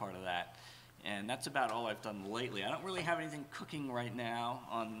York part of that. And that's about all I've done lately. I don't really have anything cooking right now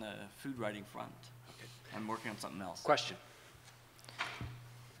on the food writing front. Okay. I'm working on something else. Question?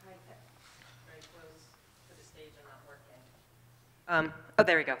 Oh,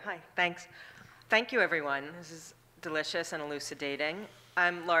 there we go. Hi, thanks. Thank you, everyone. This is delicious and elucidating.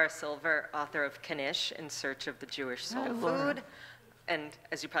 I'm Laura Silver, author of Knish, In Search of the Jewish Soul Food, and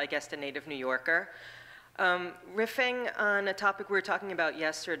as you probably guessed, a native New Yorker. Riffing on a topic we were talking about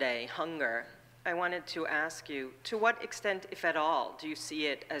yesterday, hunger, I wanted to ask you, to what extent, if at all, do you see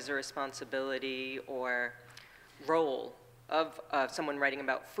it as a responsibility or role of someone writing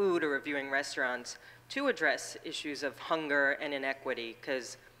about food or reviewing restaurants to address issues of hunger and inequity?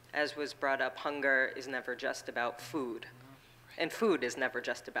 Because, as was brought up, hunger is never just about food, and food is never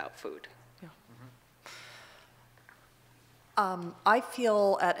just about food. Yeah. I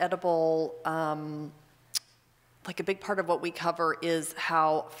feel at Edible, like a big part of what we cover is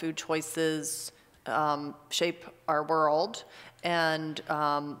how food choices shape our world, and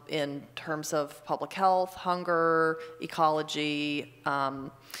in terms of public health, hunger, ecology.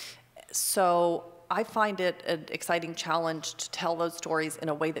 So I find it an exciting challenge to tell those stories in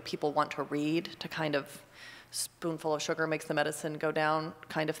a way that people want to read, to kind of spoonful of sugar makes the medicine go down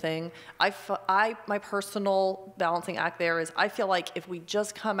kind of thing. My personal balancing act there is I feel like if we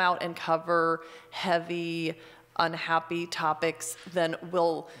just come out and cover heavy, unhappy topics, then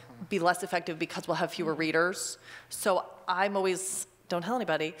we'll be less effective because we'll have fewer readers. So I'm always, don't tell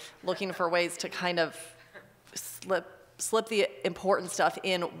anybody, looking for ways to kind of slip the important stuff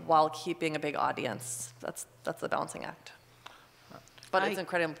in while keeping a big audience. That's the balancing act. But it's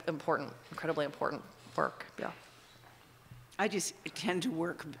incredibly important work, yeah. I just tend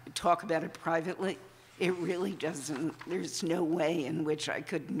to talk about it privately. It really doesn't, there's no way in which I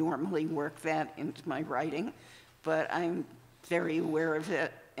could normally work that into my writing, but I'm very aware of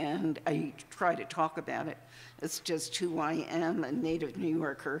it and I try to talk about it. It's just who I am, a native New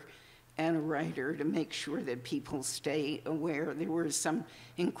Yorker and a writer, to make sure that people stay aware. There were some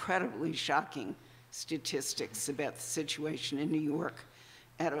incredibly shocking statistics about the situation in New York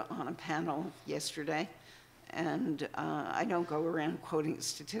on a panel yesterday. And I don't go around quoting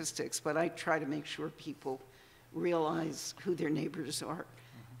statistics, but I try to make sure people realize who their neighbors are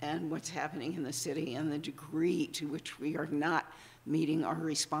and what's happening in the city and the degree to which we are not meeting our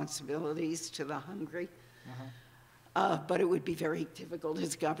responsibilities to the hungry. But it would be very difficult,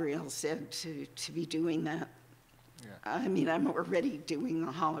 as Gabrielle said, to be doing that. Yeah. I mean, I'm already doing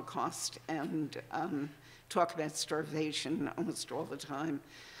the Holocaust and talk about starvation almost all the time.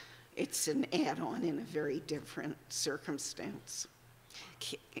 It's an add-on in a very different circumstance.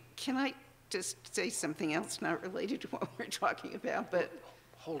 Can I just say something else not related to what we're talking about? But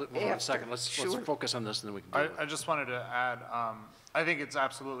hold it one second. Let's focus on this and then we can do it. I just wanted to add, I think it's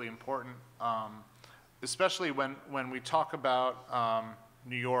absolutely important, especially when we talk about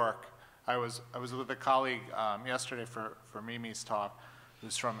New York. I was with a colleague yesterday for Mimi's talk,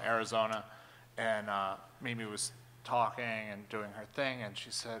 who's from Arizona, and Mimi was talking and doing her thing, and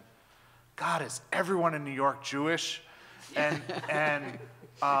she said, God, is everyone in New York Jewish? And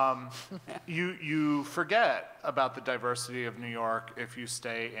you forget about the diversity of New York if you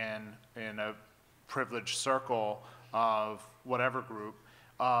stay in a privileged circle of whatever group.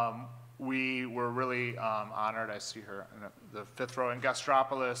 We were really honored. I see her in the fifth row in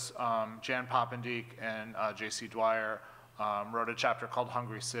Gastropolis. Jan Poppendiek and J.C. Dwyer wrote a chapter called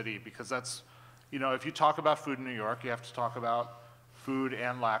Hungry City, because that's, if you talk about food in New York, you have to talk about food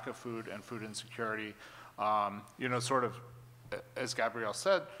and lack of food and food insecurity. Sort of, as Gabrielle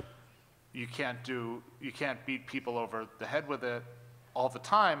said, you can't beat people over the head with it all the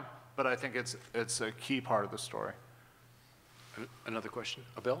time, but I think it's a key part of the story. Another question?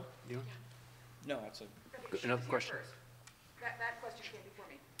 Bill? You? No, it's a... Another question? That question came before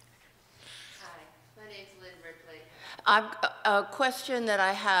me. Hi, my name's Lynn Ripley. A question that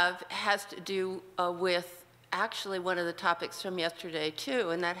I have has to do with actually one of the topics from yesterday too,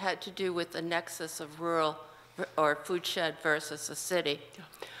 and that had to do with the nexus of rural or food shed versus a city.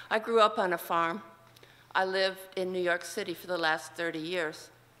 I grew up on a farm. I lived in New York City for the last 30 years,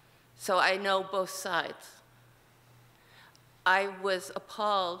 so I know both sides. I was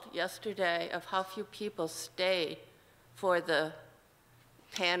appalled yesterday of how few people stayed for the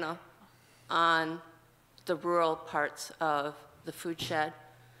panel on the rural parts of the food shed.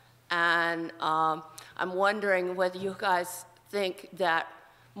 And I'm wondering whether you guys think that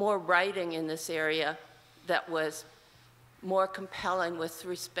more writing in this area that was more compelling with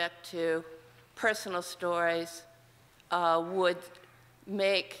respect to personal stories would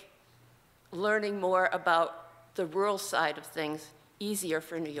make learning more about the rural side of things easier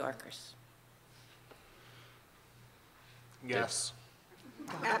for New Yorkers. Yes.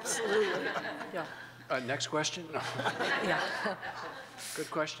 Absolutely. Yeah. Next question? No. Yeah. Good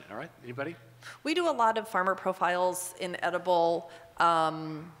question. All right. Anybody? We do a lot of farmer profiles in edible.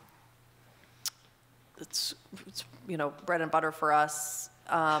 It's you know, bread and butter for us.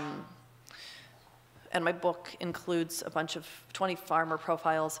 And my book includes a bunch of 20 farmer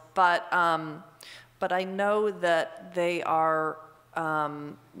profiles, but I know that they are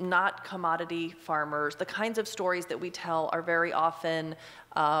not commodity farmers. The kinds of stories that we tell are very often,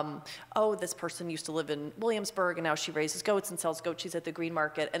 oh, this person used to live in Williamsburg and now she raises goats and sells goat cheese at the green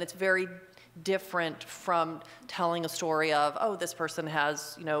market. And it's very different from telling a story of, oh, this person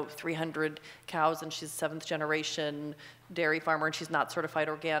has, you know, 300 cows and she's a 7th generation dairy farmer and she's not certified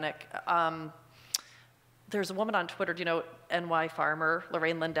organic. There's a woman on Twitter, do you know NY Farmer,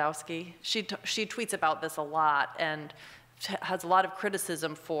 Lorraine Landowski? She tweets about this a lot and has a lot of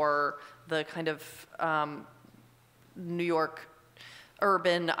criticism for the kind of New York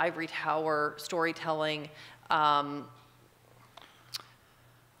urban ivory tower storytelling. But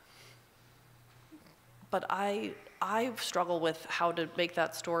I struggle with how to make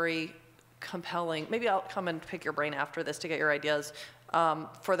that story compelling. Maybe I'll come and pick your brain after this to get your ideas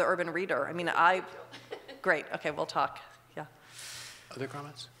for the urban reader. I mean, great, okay, we'll talk, yeah. Other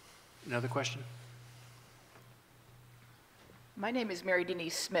comments? Another question? My name is Mary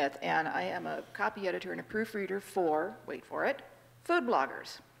Denise Smith, and I am a copy editor and a proofreader for, wait for it, food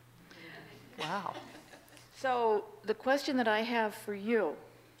bloggers. Wow. So the question that I have for you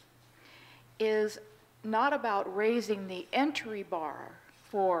is not about raising the entry bar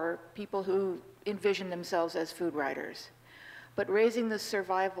for people who envision themselves as food writers, but raising the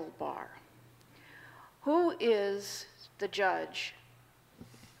survival bar. Who is the judge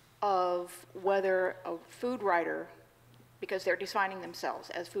of whether a food writer, because they're defining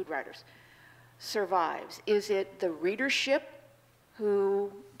themselves as food writers, survives? Is it the readership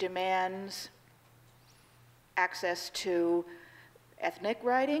who demands access to ethnic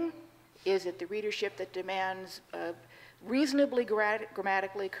writing? Is it the readership that demands reasonably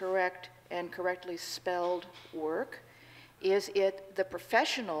grammatically correct and correctly spelled work? Is it the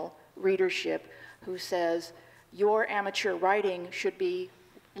professional readership who says your amateur writing should be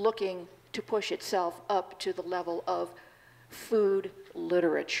looking to push itself up to the level of food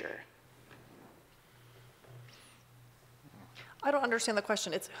literature? I don't understand the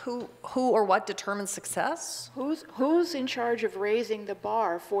question. It's who or what determines success? Who's in charge of raising the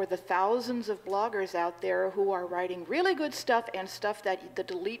bar for the thousands of bloggers out there who are writing really good stuff and stuff that the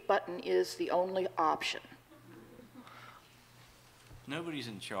delete button is the only option? Nobody's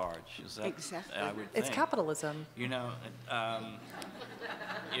in charge. Is that, Exactly. I would It's think. capitalism. You know,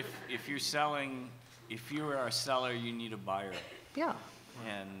 if you're selling, if you are a seller, you need a buyer. Yeah.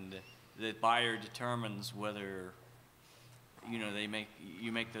 And the buyer determines whether, you know,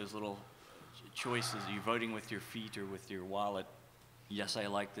 you make those little choices. Are you voting with your feet or with your wallet? Yes, I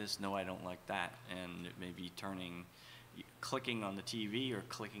like this. No, I don't like that. And it may be clicking on the TV or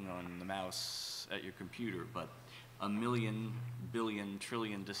clicking on the mouse at your computer. But a million, billion,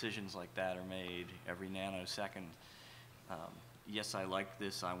 trillion decisions like that are made every nanosecond. Yes, I like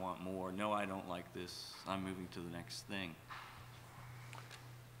this. I want more. No, I don't like this. I'm moving to the next thing.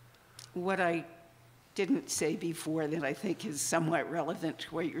 What I didn't say before that I think is somewhat relevant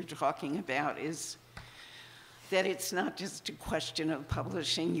to what you're talking about is that it's not just a question of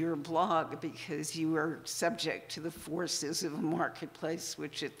publishing your blog, because you are subject to the forces of a marketplace,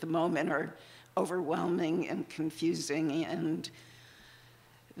 which at the moment are overwhelming and confusing and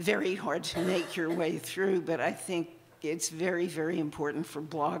very hard to make your way through, but I think it's very, very important for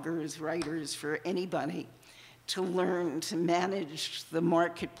bloggers, writers, for anybody to learn to manage the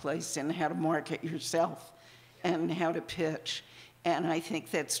marketplace and how to market yourself and how to pitch. And I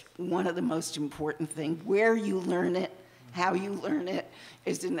think that's one of the most important things. Where you learn it, how you learn it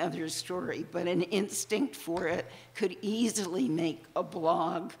is another story, but an instinct for it could easily make a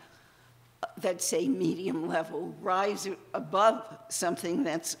blog that's, say, medium level rise above something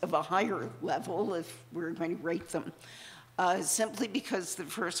that's of a higher level, if we're going to rate them, simply because the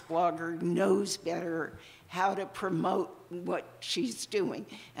first blogger knows better how to promote what she's doing.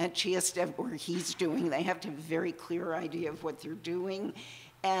 And she has to have, or he's doing, they have to have a very clear idea of what they're doing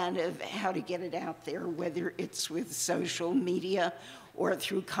and of how to get it out there, whether it's with social media or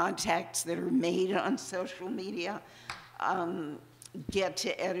through contacts that are made on social media. Get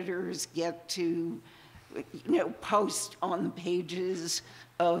to editors, get to, post on the pages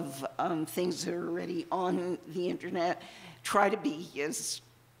of things that are already on the internet. Try to be as,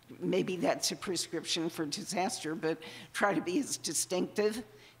 maybe that's a prescription for disaster, but try to be as distinctive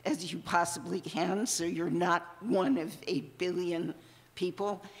as you possibly can so you're not one of 8 billion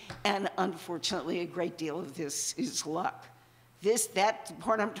people. And unfortunately, a great deal of this is luck. That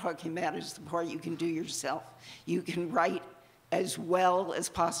part I'm talking about is the part you can do yourself. You can write as well as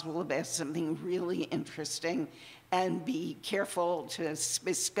possible about something really interesting and be careful to,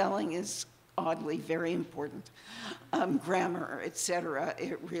 spelling is oddly very important, grammar, etc.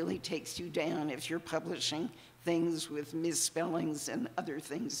 It really takes you down if you're publishing things with misspellings and other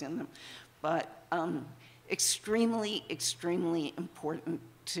things in them. But extremely, extremely important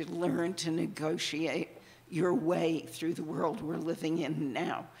to learn to negotiate your way through the world we're living in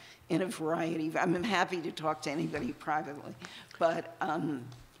now in a variety of, I'm happy to talk to anybody privately, but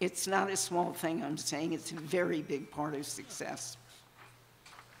it's not a small thing I'm saying, it's a very big part of success.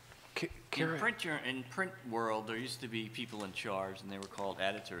 In print world, there used to be people in charge, and they were called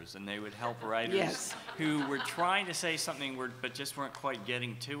editors, and they would help writers who were trying to say something but just weren't quite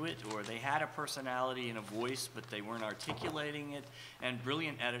getting to it, or they had a personality and a voice, but they weren't articulating it. And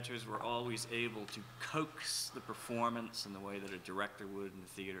brilliant editors were always able to coax the performance in the way that a director would in the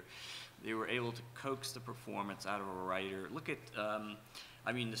theater. They were able to coax the performance out of a writer. Look at,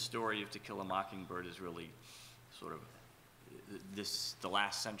 the story of To Kill a Mockingbird is really sort of the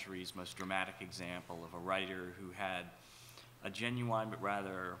last century's most dramatic example of a writer who had a genuine but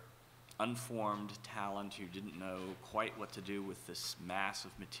rather unformed talent, who didn't know quite what to do with this mass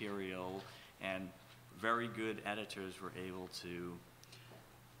of material, and very good editors were able to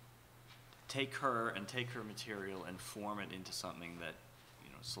take her material and form it into something that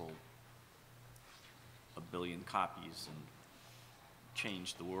sold 1 billion copies and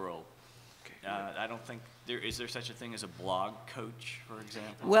changed the world. I don't think is there such a thing as a blog coach, for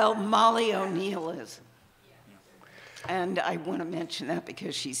example? Well, Molly O'Neill is. And I want to mention that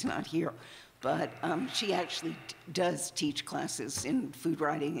because she's not here. But she actually does teach classes in food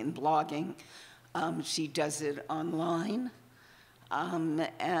writing and blogging. She does it online.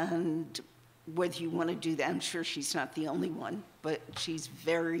 And whether you want to do that, I'm sure she's not the only one, but she's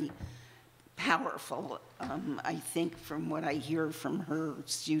very powerful, I think, from what I hear from her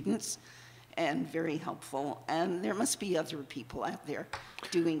students, and very helpful. And there must be other people out there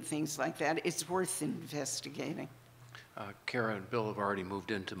doing things like that. It's worth investigating. Cara and Bill have already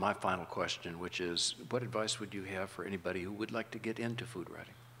moved into my final question, which is, what advice would you have for anybody who would like to get into food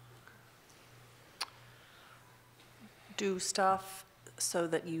writing? Do stuff so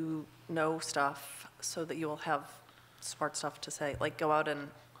that you know stuff, so that you will have smart stuff to say. Like, go out and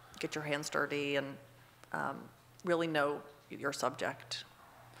get your hands dirty and really know your subject.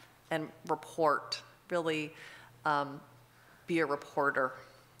 And report, really be a reporter.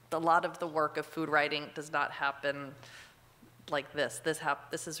 A lot of the work of food writing does not happen like this.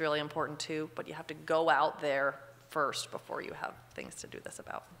 This is really important too, but you have to go out there first before you have things to do this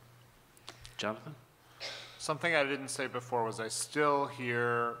about. Jonathan? Something I didn't say before was I still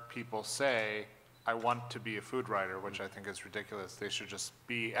hear people say, I want to be a food writer, which I think is ridiculous. They should just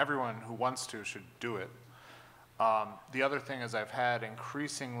be, everyone who wants to should do it. The other thing is I've had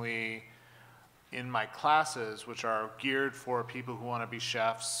increasingly in my classes, which are geared for people who want to be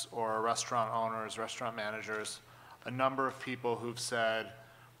chefs or restaurant owners, restaurant managers, a number of people who've said,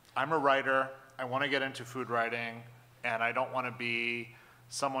 I'm a writer, I want to get into food writing, and I don't want to be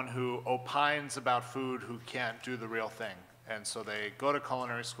someone who opines about food who can't do the real thing. And so they go to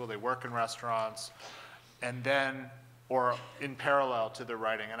culinary school, they work in restaurants, and then, or in parallel to their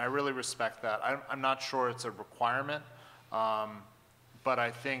writing. And I really respect that. I'm not sure it's a requirement, but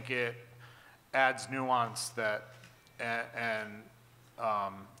I think it adds nuance that, and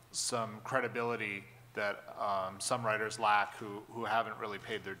some credibility that some writers lack who haven't really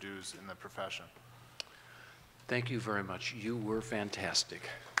paid their dues in the profession. Thank you very much. You were fantastic.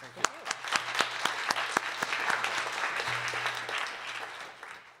 Thank you.